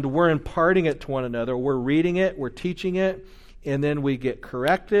 and we're imparting it to one another. We're reading it, we're teaching it, and then we get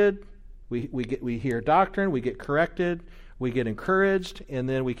corrected. We hear doctrine, we get corrected, we get encouraged, and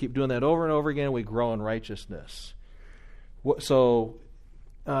then we keep doing that over and over again. We grow in righteousness. So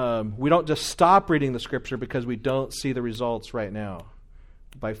we don't just stop reading the Scripture because we don't see the results right now.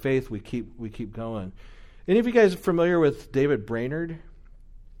 By faith, we keep going. Any of you guys familiar with David Brainerd?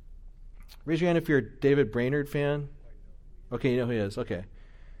 Raise your hand if you're a David Brainerd fan. Okay, you know who he is. Okay.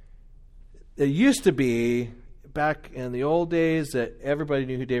 It used to be, back in the old days, that everybody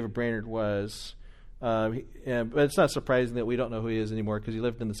knew who David Brainerd was. But it's not surprising that we don't know who he is anymore because he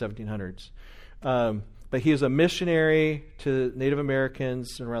lived in the 1700s. But he was a missionary to Native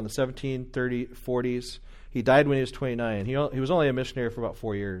Americans in around the 1740s. He died when he was 29. He was only a missionary for about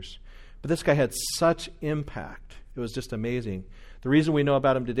 4 years. But this guy had such impact. It was just amazing. The reason we know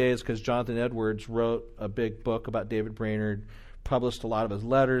about him today is because Jonathan Edwards wrote a big book about David Brainerd, published a lot of his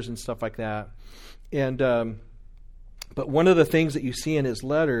letters and stuff like that. And but one of the things that you see in his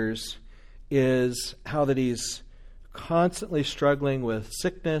letters is how that he's constantly struggling with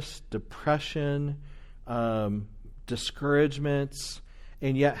sickness, depression, discouragements,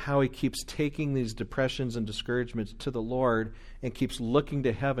 and yet how he keeps taking these depressions and discouragements to the Lord and keeps looking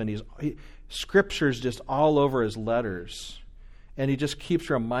to heaven. Scripture's just all over his letters. And he just keeps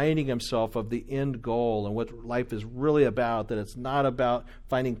reminding himself of the end goal and what life is really about, that it's not about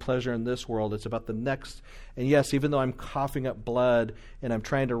finding pleasure in this world, it's about the next. And yes, even though I'm coughing up blood and I'm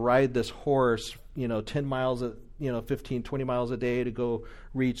trying to ride this horse, 10 miles, 15, 20 miles a day to go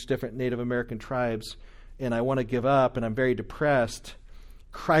reach different Native American tribes, and I want to give up and I'm very depressed,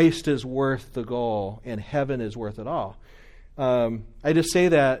 Christ is worth the goal and heaven is worth it all. I just say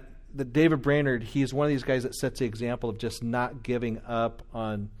that David Brainerd, he's one of these guys that sets the example of just not giving up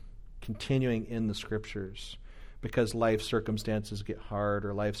on continuing in the Scriptures because life circumstances get hard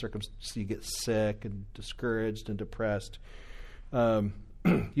or you get sick and discouraged and depressed.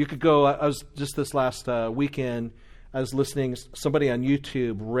 You could go, I was just this last weekend, I was listening, somebody on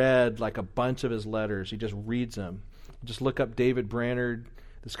YouTube read like a bunch of his letters. He just reads them. Just look up David Brainerd.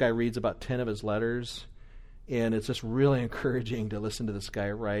 This guy reads about 10 of his letters. And it's just really encouraging to listen to this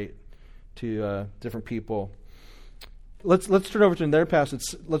guy write to different people. Let's turn over to another passage.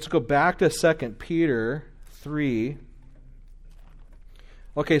 Let's go back to 2 Peter 3.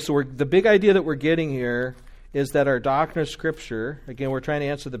 Okay, so the big idea that we're getting here is that our doctrine of Scripture, again, we're trying to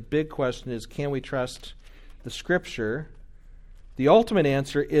answer the big question is, can we trust the Scripture? The ultimate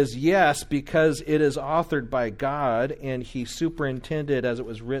answer is yes, because it is authored by God and He superintended as it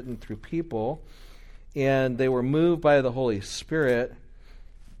was written through people. And they were moved by the Holy Spirit.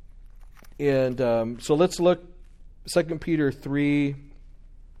 And so let's look 2 Peter 3,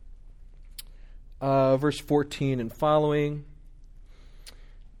 verse 14 and following.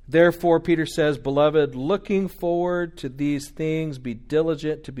 Therefore, Peter says, Beloved, looking forward to these things, be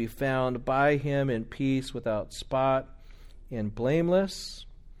diligent to be found by Him in peace, without spot and blameless.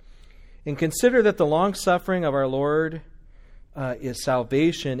 And consider that the long-suffering of our Lord is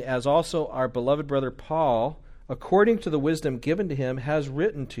salvation, as also our beloved brother Paul, according to the wisdom given to him, has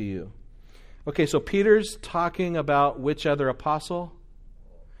written to you. Okay, so Peter's talking about which other apostle?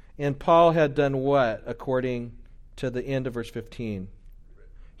 And Paul had done what, according to the end of verse 15?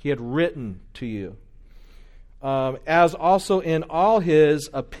 He had written to you. As also in all his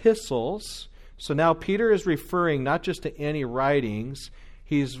epistles. So now Peter is referring not just to any writings,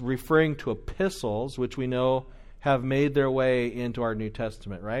 he's referring to epistles, which we know have made their way into our New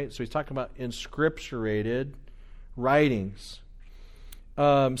Testament, right? So he's talking about inscripturated writings.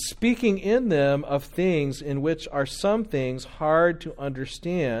 Speaking in them of things in which are some things hard to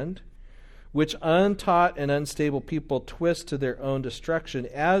understand, which untaught and unstable people twist to their own destruction,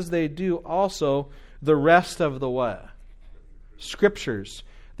 as they do also the rest of the what? Scriptures.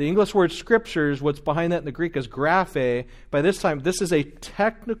 The English word scriptures, what's behind that in the Greek is graphe. By this time, this is a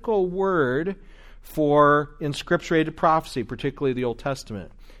technical word for inscripturated prophecy, particularly the Old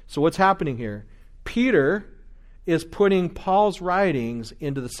Testament. So what's happening here? Peter is putting Paul's writings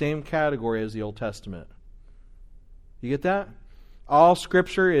into the same category as the Old Testament. You get that? All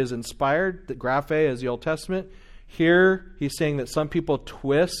Scripture is inspired. The graphe is the Old Testament. Here, he's saying that some people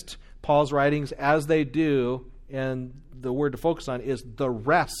twist Paul's writings as they do, and the word to focus on is the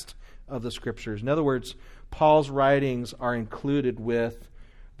rest of the Scriptures. In other words, Paul's writings are included with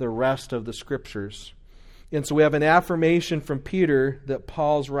the rest of the Scriptures. And so we have an affirmation from Peter that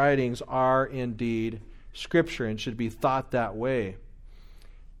Paul's writings are indeed Scripture and should be thought that way.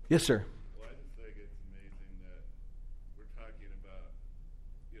 Yes, sir. Well, I just think it's amazing that we're talking about,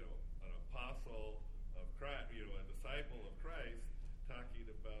 an apostle of Christ, a disciple of Christ, talking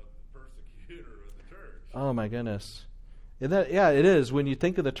about the persecutor of the church. Oh my goodness. It is when you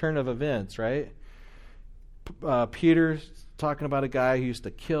think of the turn of events, right? Peter's talking about a guy who used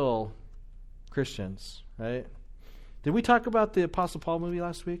to kill Christians, right? Did we talk about the Apostle Paul movie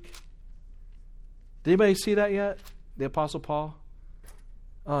last week? Did anybody see that yet? The Apostle Paul?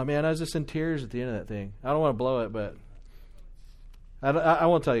 Oh man, I was just in tears at the end of that thing. I don't want to blow it, but I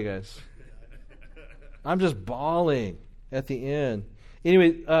won't tell you guys. I'm just bawling at the end.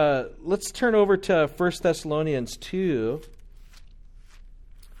 Anyway, let's turn over to 1 Thessalonians 2.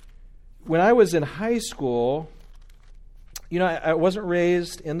 When I was in high school, I wasn't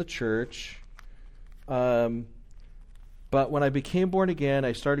raised in the church. But when I became born again,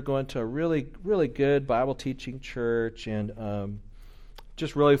 I started going to a really, really good Bible teaching church and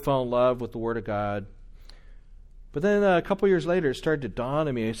just really fell in love with the Word of God. But then a couple years later, it started to dawn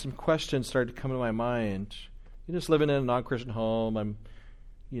on me. Some questions started to come to my mind. You're just living in a non-Christian home.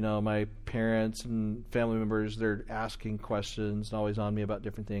 My parents and family members, they're asking questions and always on me about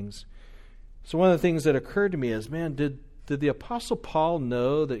different things. So one of the things that occurred to me is, man, did the Apostle Paul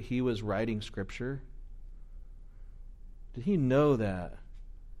know that he was writing Scripture? Did he know that?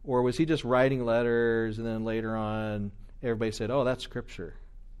 Or was he just writing letters and then later on everybody said, oh, that's Scripture?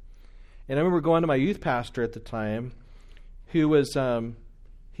 And I remember going to my youth pastor at the time who was,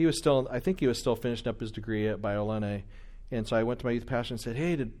 he was still finishing up his degree at Biola. And so I went to my youth pastor and said,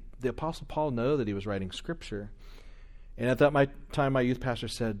 hey, did the Apostle Paul know that he was writing Scripture? And at that time, my youth pastor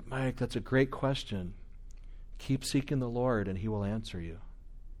said, Mike, that's a great question. Keep seeking the Lord and he will answer you.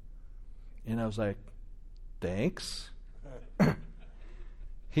 And I was like, thanks.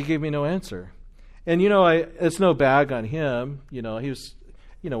 He gave me no answer. And, it's no bag on him. He was,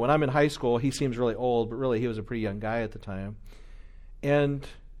 when I'm in high school, he seems really old, but really he was a pretty young guy at the time.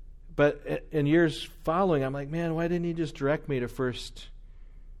 But in years following, I'm like, man, why didn't he just direct me to 1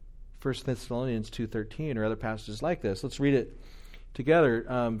 Thessalonians 2:13 or other passages like this? Let's read it together,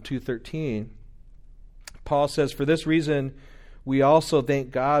 2:13. Paul says, for this reason, we also thank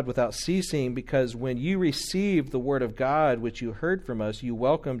God without ceasing, because when you received the word of God, which you heard from us, you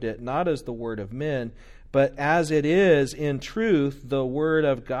welcomed it not as the word of men, but as it is in truth the word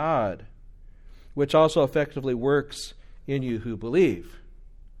of God, which also effectively works in you who believe.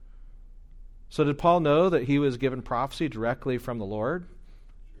 So did Paul know that he was given prophecy directly from the Lord?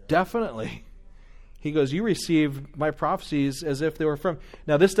 Definitely. He goes, you received my prophecies as if they were from...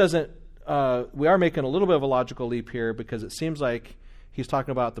 Now this doesn't... we are making a little bit of a logical leap here because it seems like he's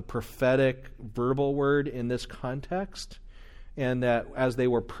talking about the prophetic verbal word in this context, and that as they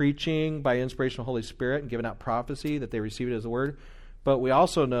were preaching by inspiration of the Holy Spirit and giving out prophecy, that they received it as a word. But we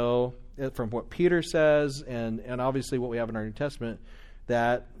also know from what Peter says and obviously what we have in our New Testament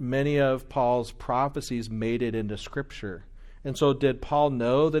that many of Paul's prophecies made it into Scripture. And so did Paul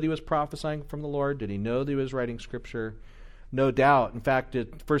know that he was prophesying from the Lord? Did he know that he was writing Scripture? No doubt. In fact,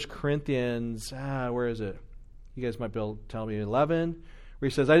 1 Corinthians, where is it? You guys might be able to tell me, 11, where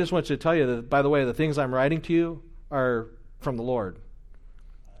he says, I just want you to tell you that, by the way, the things I'm writing to you are from the Lord.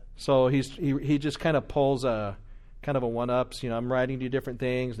 So he just kind of pulls a kind of a one-ups. I'm writing to you different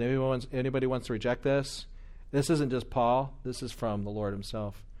things. And anybody wants to reject this? This isn't just Paul. This is from the Lord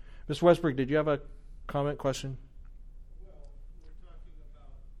himself. Mr. Westbrook, did you have a comment, question? Well, we're talking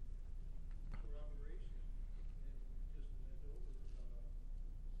about corroboration, and just went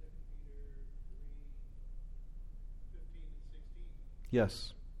over 2 Peter 3:15 and 16.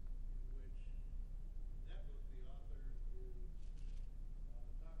 Yes. In that book, the author is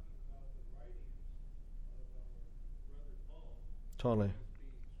talking about the writings of our brother Paul Totally. as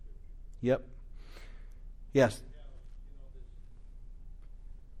being scripture. Yep. Yes. We have, this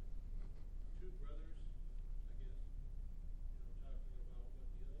two brothers, I guess, talking about what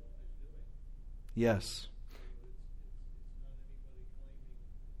the other one is doing. Yes. So it's not anybody claiming,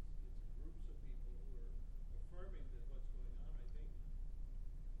 it's groups of people who are affirming that what's going on, I think.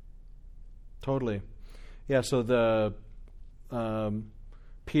 Totally. Yeah, so the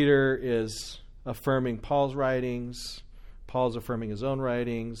Peter is affirming Paul's writings. Paul's affirming his own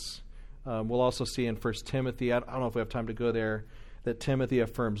writings. We'll also see in 1 Timothy, I don't know if we have time to go there, that Timothy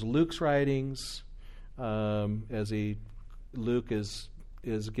affirms Luke's writings Luke is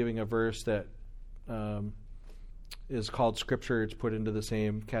giving a verse that is called Scripture. It's put into the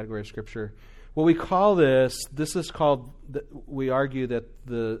same category of Scripture. What we call this is called, we argue that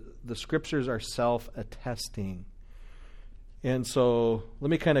the Scriptures are self-attesting. And so let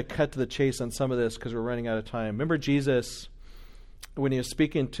me kind of cut to the chase on some of this because we're running out of time. Remember Jesus, when he was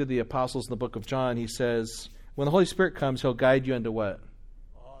speaking to the apostles in the book of John, he says, when the Holy Spirit comes, he'll guide you into what?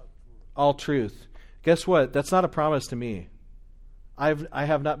 All truth. Guess what? That's not a promise to me. I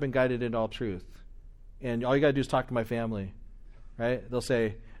have not been guided into all truth. And all you got to do is talk to my family, right? They'll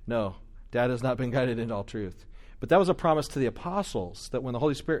say, no, Dad has not been guided into all truth. But that was a promise to the apostles, that when the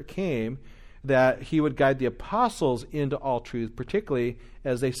Holy Spirit came, that he would guide the apostles into all truth, particularly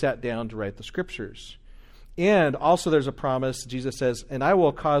as they sat down to write the Scriptures. And also there's a promise, Jesus says, and I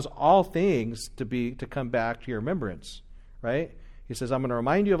will cause all things to come back to your remembrance, right? He says, I'm going to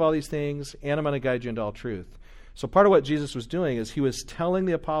remind you of all these things, and I'm going to guide you into all truth. So part of what Jesus was doing is he was telling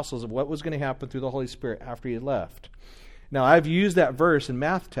the apostles of what was going to happen through the Holy Spirit after he had left. Now, I've used that verse in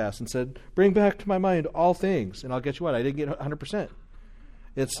math tests and said, bring back to my mind all things. And I'll get you what? I didn't get 100%.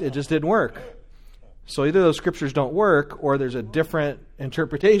 It just didn't work. So either those scriptures don't work or there's a different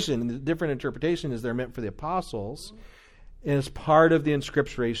interpretation. And the different interpretation is they're meant for the apostles. And it's part of the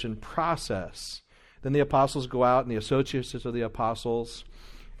inscripturation process. Then the apostles go out and the associates of the apostles,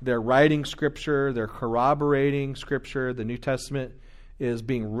 they're writing Scripture, they're corroborating Scripture. The New Testament is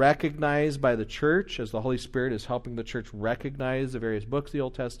being recognized by the church as the Holy Spirit is helping the church recognize the various books of the New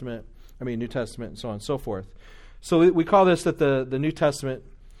Testament, and so on and so forth. So we call this that the New Testament,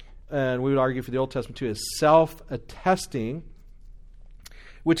 and we would argue for the Old Testament too, is self-attesting,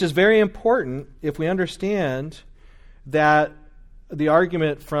 which is very important if we understand that the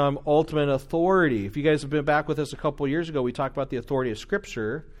argument from ultimate authority. If you guys have been back with us a couple of years ago, we talked about the authority of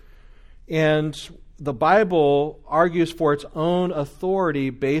Scripture. And the Bible argues for its own authority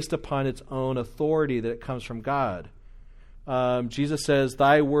based upon its own authority that it comes from God. Jesus says,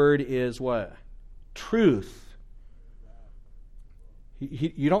 thy word is what? Truth.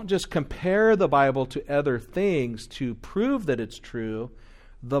 You don't just compare the Bible to other things to prove that it's true.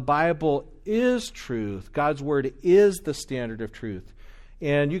 The Bible is truth. God's word is the standard of truth.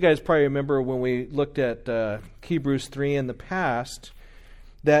 And you guys probably remember when we looked at Hebrews 3 in the past,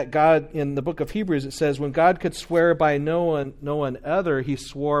 that God, in the book of Hebrews, it says, when God could swear by no one other, he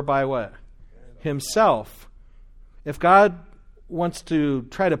swore by what? Himself. If God wants to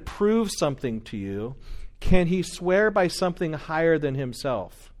try to prove something to you, can he swear by something higher than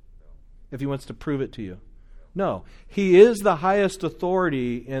himself if he wants to prove it to you? No. He is the highest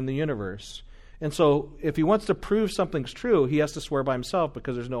authority in the universe. And so if he wants to prove something's true, he has to swear by himself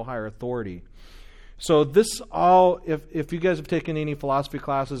because there's no higher authority. So this all, if you guys have taken any philosophy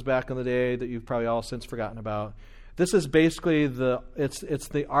classes back in the day that you've probably all since forgotten about, this is basically it's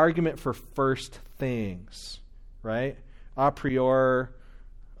the argument for first things, right? A priori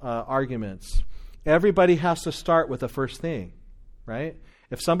arguments. Everybody has to start with the first thing, right?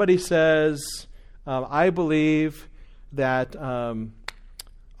 If somebody says, I believe that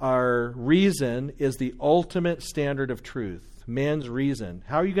our reason is the ultimate standard of truth, man's reason,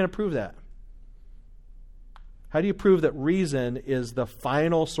 how are you going to prove that? How do you prove that reason is the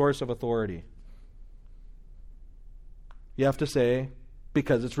final source of authority? You have to say,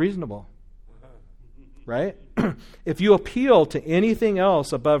 because it's reasonable. Right? If you appeal to anything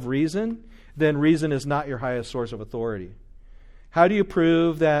else above reason, then reason is not your highest source of authority. How do you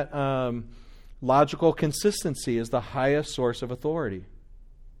prove that logical consistency is the highest source of authority?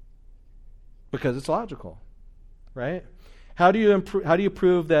 Because it's logical, right? How do you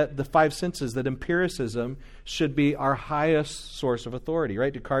prove that the five senses, that empiricism should be our highest source of authority,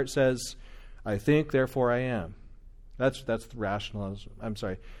 right? Descartes says, I think, therefore I am. That's rationalism. I'm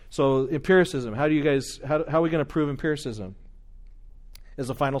sorry. So empiricism, how are we going to prove empiricism as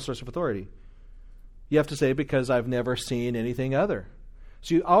a final source of authority? You have to say, because I've never seen anything other.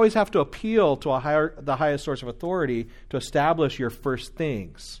 So you always have to appeal to the highest source of authority to establish your first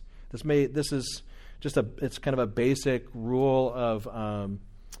things. This is just it's kind of a basic rule of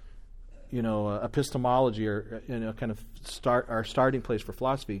epistemology, or kind of our starting place for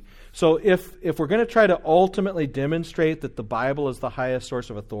philosophy. So if we're going to try to ultimately demonstrate that the Bible is the highest source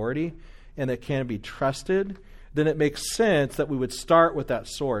of authority and that can be trusted, then it makes sense that we would start with that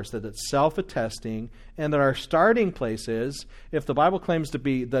source, that it's self-attesting, and that our starting place is, if the Bible claims to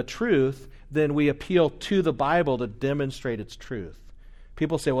be the truth, then we appeal to the Bible to demonstrate its truth.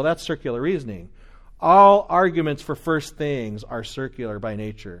 People say, well, that's circular reasoning. All arguments for first things are circular by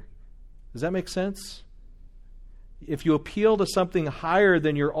nature. Does that make sense? If you appeal to something higher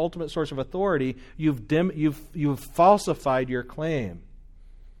than your ultimate source of authority, you've falsified your claim.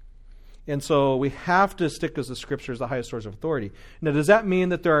 And so we have to stick as the Scripture as the highest source of authority. Now, does that mean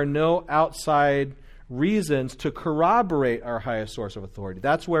that there are no outside reasons to corroborate our highest source of authority?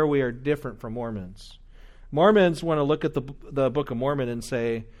 That's where we are different from Mormons. Mormons want to look at the Book of Mormon and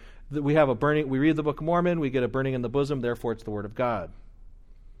say that we read the Book of Mormon, we get a burning in the bosom, therefore it's the Word of God.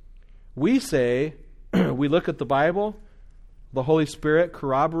 We say, we look at the Bible, the Holy Spirit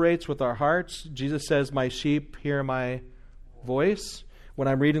corroborates with our hearts. Jesus says, my sheep hear my voice. When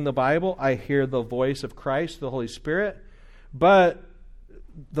I'm reading the Bible, I hear the voice of Christ, the Holy Spirit. But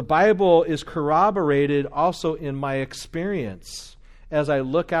the Bible is corroborated also in my experience. As I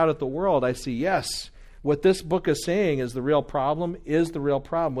look out at the world, I see, yes, what this book is saying is the real problem, is the real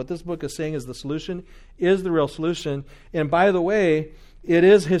problem. What this book is saying is the solution, is the real solution. And by the way, it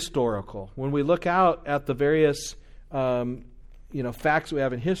is historical. When we look out at the various facts we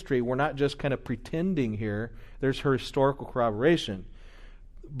have in history, we're not just kind of pretending here. There's historical corroboration.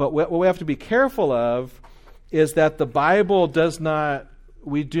 But what we have to be careful of is that the Bible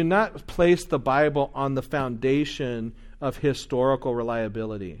we do not place the Bible on the foundation of historical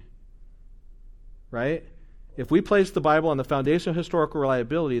reliability. Right? If we place the Bible on the foundation of historical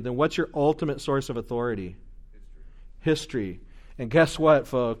reliability, then what's your ultimate source of authority? History. And guess what,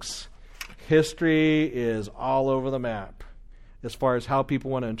 folks? History is all over the map as far as how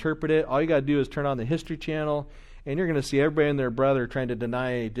people want to interpret it. All you got to do is turn on the History Channel, and you're going to see everybody and their brother trying to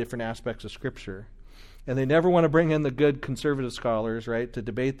deny different aspects of Scripture. And they never want to bring in the good conservative scholars, right, to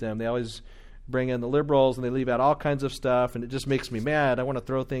debate them. They always bring in the liberals, and they leave out all kinds of stuff, and it just makes me mad. I want to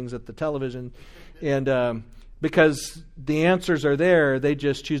throw things at the television. And because the answers are there, they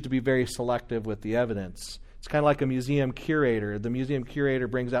just choose to be very selective with the evidence. It's kind of like a museum curator. The museum curator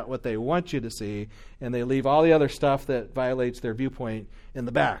brings out what they want you to see, and they leave all the other stuff that violates their viewpoint in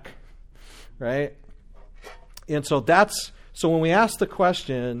the back, right? And so when we ask the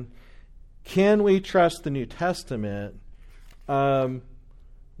question, can we trust the New Testament?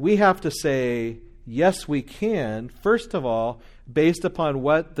 We have to say, yes, we can. First of all, based upon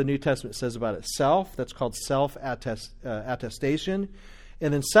what the New Testament says about itself. That's called self-attestation.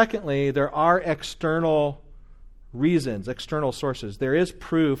 And then secondly, there are external reasons, external sources. There is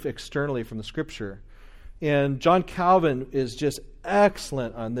proof externally from the Scripture. And John Calvin is just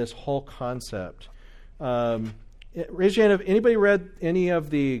excellent on this whole concept. Raise your hand if anybody read any of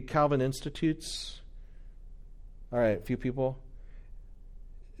the Calvin Institutes. All right, a few people.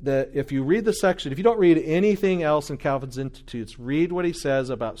 If you read the section, if you don't read anything else in Calvin's Institutes, read what he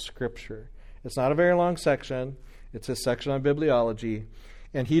says about Scripture. It's not a very long section. It's a section on bibliology.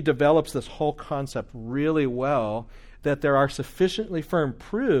 And he develops this whole concept really well, that there are sufficiently firm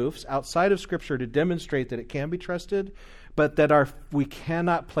proofs outside of Scripture to demonstrate that it can be trusted, but that we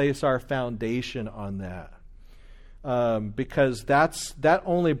cannot place our foundation on that. Because that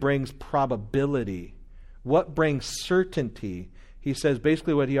only brings probability. What brings certainty? He says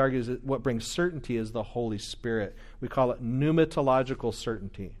basically what he argues is what brings certainty is the Holy Spirit. We call it pneumatological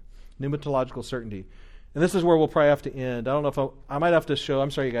certainty. Pneumatological certainty. And this is where we'll probably have to end. I don't know if I might have to show,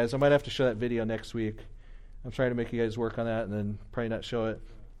 I'm sorry you guys, I might have to show that video next week. I'm trying to make you guys work on that and then probably not show it.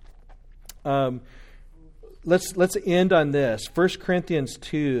 Let's end on this. 1 Corinthians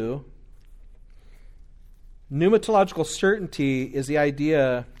 2. Pneumatological certainty is the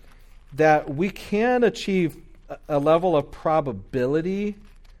idea that we can achieve a level of probability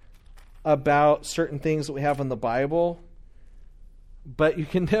about certain things that we have in the Bible, but you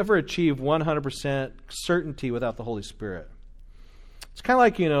can never achieve 100% certainty without the Holy Spirit. It's kind of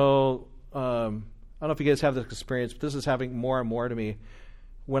like, I don't know if you guys have this experience, but this is happening more and more to me.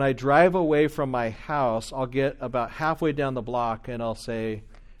 When I drive away from my house, I'll get about halfway down the block and I'll say,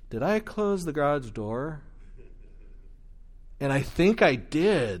 did I close the garage door? And I think I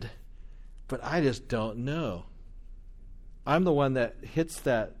did, but I just don't know. I'm the one that hits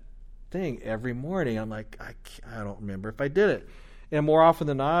that thing every morning. I'm like, I don't remember if I did it. And more often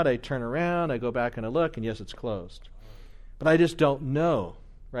than not, I turn around, I go back and I look, and yes, it's closed. But I just don't know,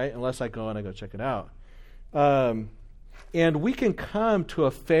 right? Unless I go and I go check it out. And we can come to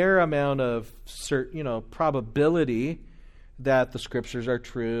a fair amount of probability that the scriptures are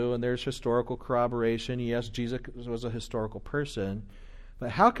true and there's historical corroboration. Yes, Jesus was a historical person. But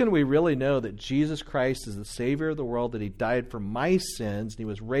how can we really know that Jesus Christ is the Savior of the world, that he died for my sins, and he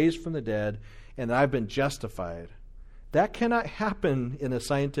was raised from the dead, and that I've been justified? That cannot happen in a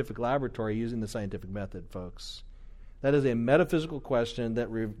scientific laboratory using the scientific method, folks. That is a metaphysical question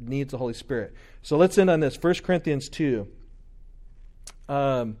that needs the Holy Spirit. So let's end on this. 1 Corinthians 2.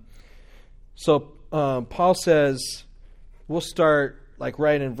 Paul says, we'll start like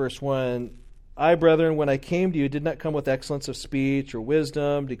right in verse 1. I, brethren, when I came to you, did not come with excellence of speech or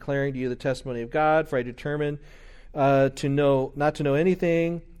wisdom, declaring to you the testimony of God, for I determined not to know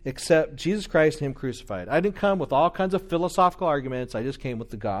anything except Jesus Christ and him crucified. I didn't come with all kinds of philosophical arguments. I just came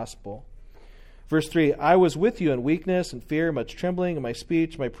with the gospel. Verse 3, I was with you in weakness and fear, much trembling, and my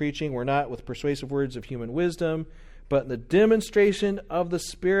speech, my preaching were not with persuasive words of human wisdom, but in the demonstration of the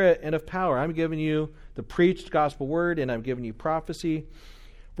Spirit and of power. I'm giving you the preached gospel word, and I'm giving you prophecy.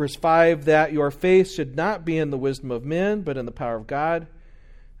 Verse 5, that your faith should not be in the wisdom of men, but in the power of God.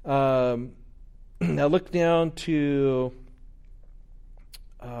 Now look down to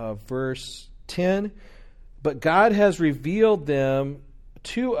verse 10. But God has revealed them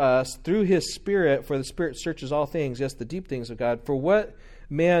to us through his Spirit, for the Spirit searches all things, yes, the deep things of God. For what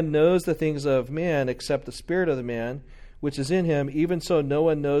man knows the things of man except the Spirit of the man which is in him? Even so, no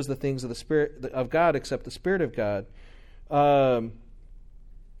one knows the things of the Spirit of God except the Spirit of God. Where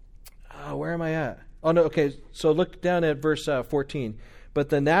am I at? Oh, no, okay. So look down at verse 14. But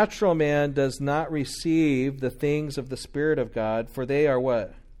the natural man does not receive the things of the Spirit of God, for they are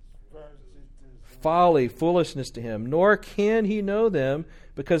what? Folly, foolishness to him. Nor can he know them,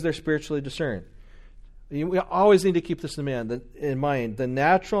 because they're spiritually discerned. We always need to keep this in mind. The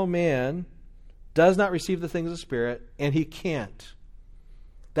natural man does not receive the things of the Spirit, and he can't.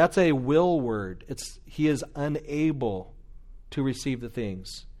 That's a will word. He is unable to receive the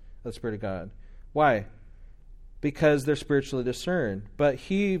things of the Spirit of God. Why? Because they're spiritually discerned. But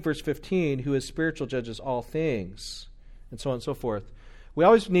he, verse 15, who is spiritual judges all things, and so on and so forth. We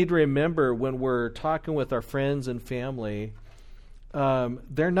always need to remember when we're talking with our friends and family,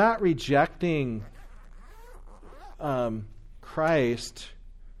 they're not rejecting Christ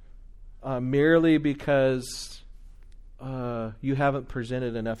merely because you haven't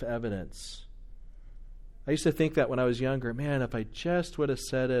presented enough evidence. I used to think that when I was younger, man, if I just would have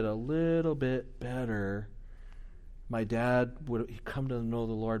said it a little bit better, my dad would have come to know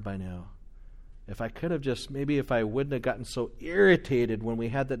the Lord by now. If I could have if I wouldn't have gotten so irritated when we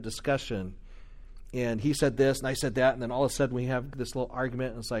had that discussion, and he said this and I said that, and then all of a sudden we have this little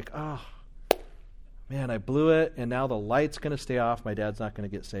argument, and it's like, oh, man, I blew it, and now the light's going to stay off. My dad's not going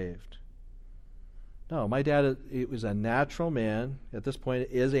to get saved. No, my dad, it was a natural man. At this point,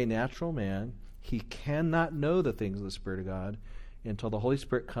 is a natural man. He cannot know the things of the Spirit of God until the Holy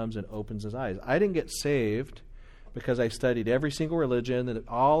Spirit comes and opens his eyes. I didn't get saved because I studied every single religion, and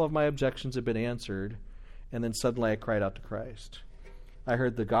all of my objections had been answered, and then suddenly I cried out to Christ. I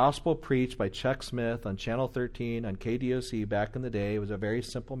heard the gospel preached by Chuck Smith on Channel 13 on KDOC back in the day. It was a very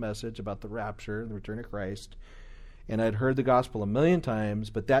simple message about the rapture and the return of Christ. And I'd heard the gospel a million times,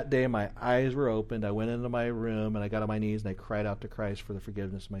 but that day my eyes were opened. I went into my room, and I got on my knees, and I cried out to Christ for the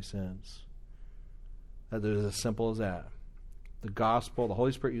forgiveness of my sins. It was as simple as that. The gospel, the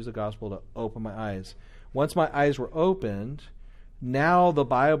Holy Spirit used the gospel to open my eyes. Once my eyes were opened, now the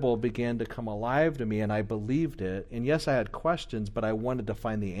Bible began to come alive to me, and I believed it. And yes, I had questions, but I wanted to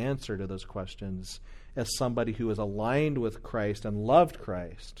find the answer to those questions as somebody who was aligned with Christ and loved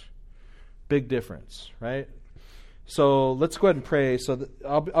Christ. Big difference, right? So let's go ahead and pray. So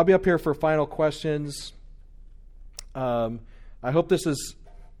I'll be up here for final questions. I hope this is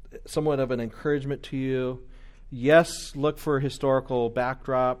somewhat of an encouragement to you. Yes, look for a historical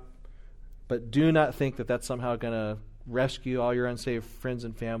backdrop, but do not think that that's somehow going to rescue all your unsaved friends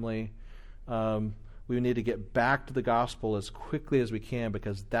and family. We need to get back to the gospel as quickly as we can,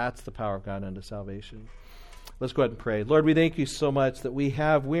 because that's the power of God unto salvation. Let's go ahead and pray. Lord, we thank you so much that we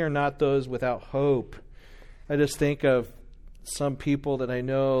are not those without hope. I just think of some people that I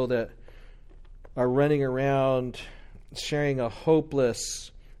know that are running around sharing a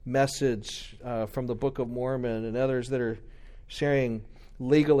hopeless message from the Book of Mormon, and others that are sharing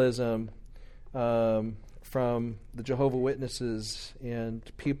legalism from the Jehovah Witnesses, and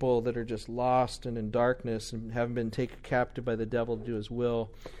people that are just lost and in darkness and haven't been taken captive by the devil to do his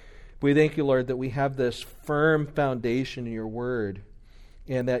will. We thank you, Lord, that we have this firm foundation in your word,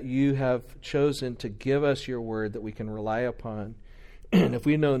 and that you have chosen to give us your word that we can rely upon. And if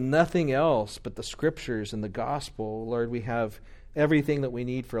we know nothing else but the scriptures and the gospel, Lord, we have everything that we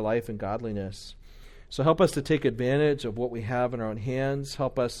need for life and godliness. So help us to take advantage of what we have in our own hands.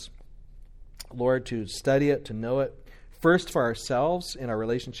 Help us, Lord, to study it, to know it, first for ourselves in our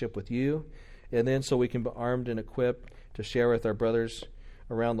relationship with you, and then so we can be armed and equipped to share with our brothers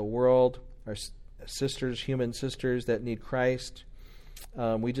around the world, our sisters, human sisters that need Christ.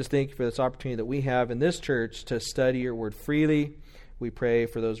 We just thank you for this opportunity that we have in this church to study your word freely. We pray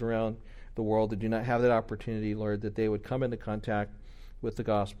for those around the world that do not have that opportunity, Lord, that they would come into contact with the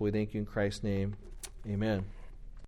gospel. We thank you in Christ's name. Amen.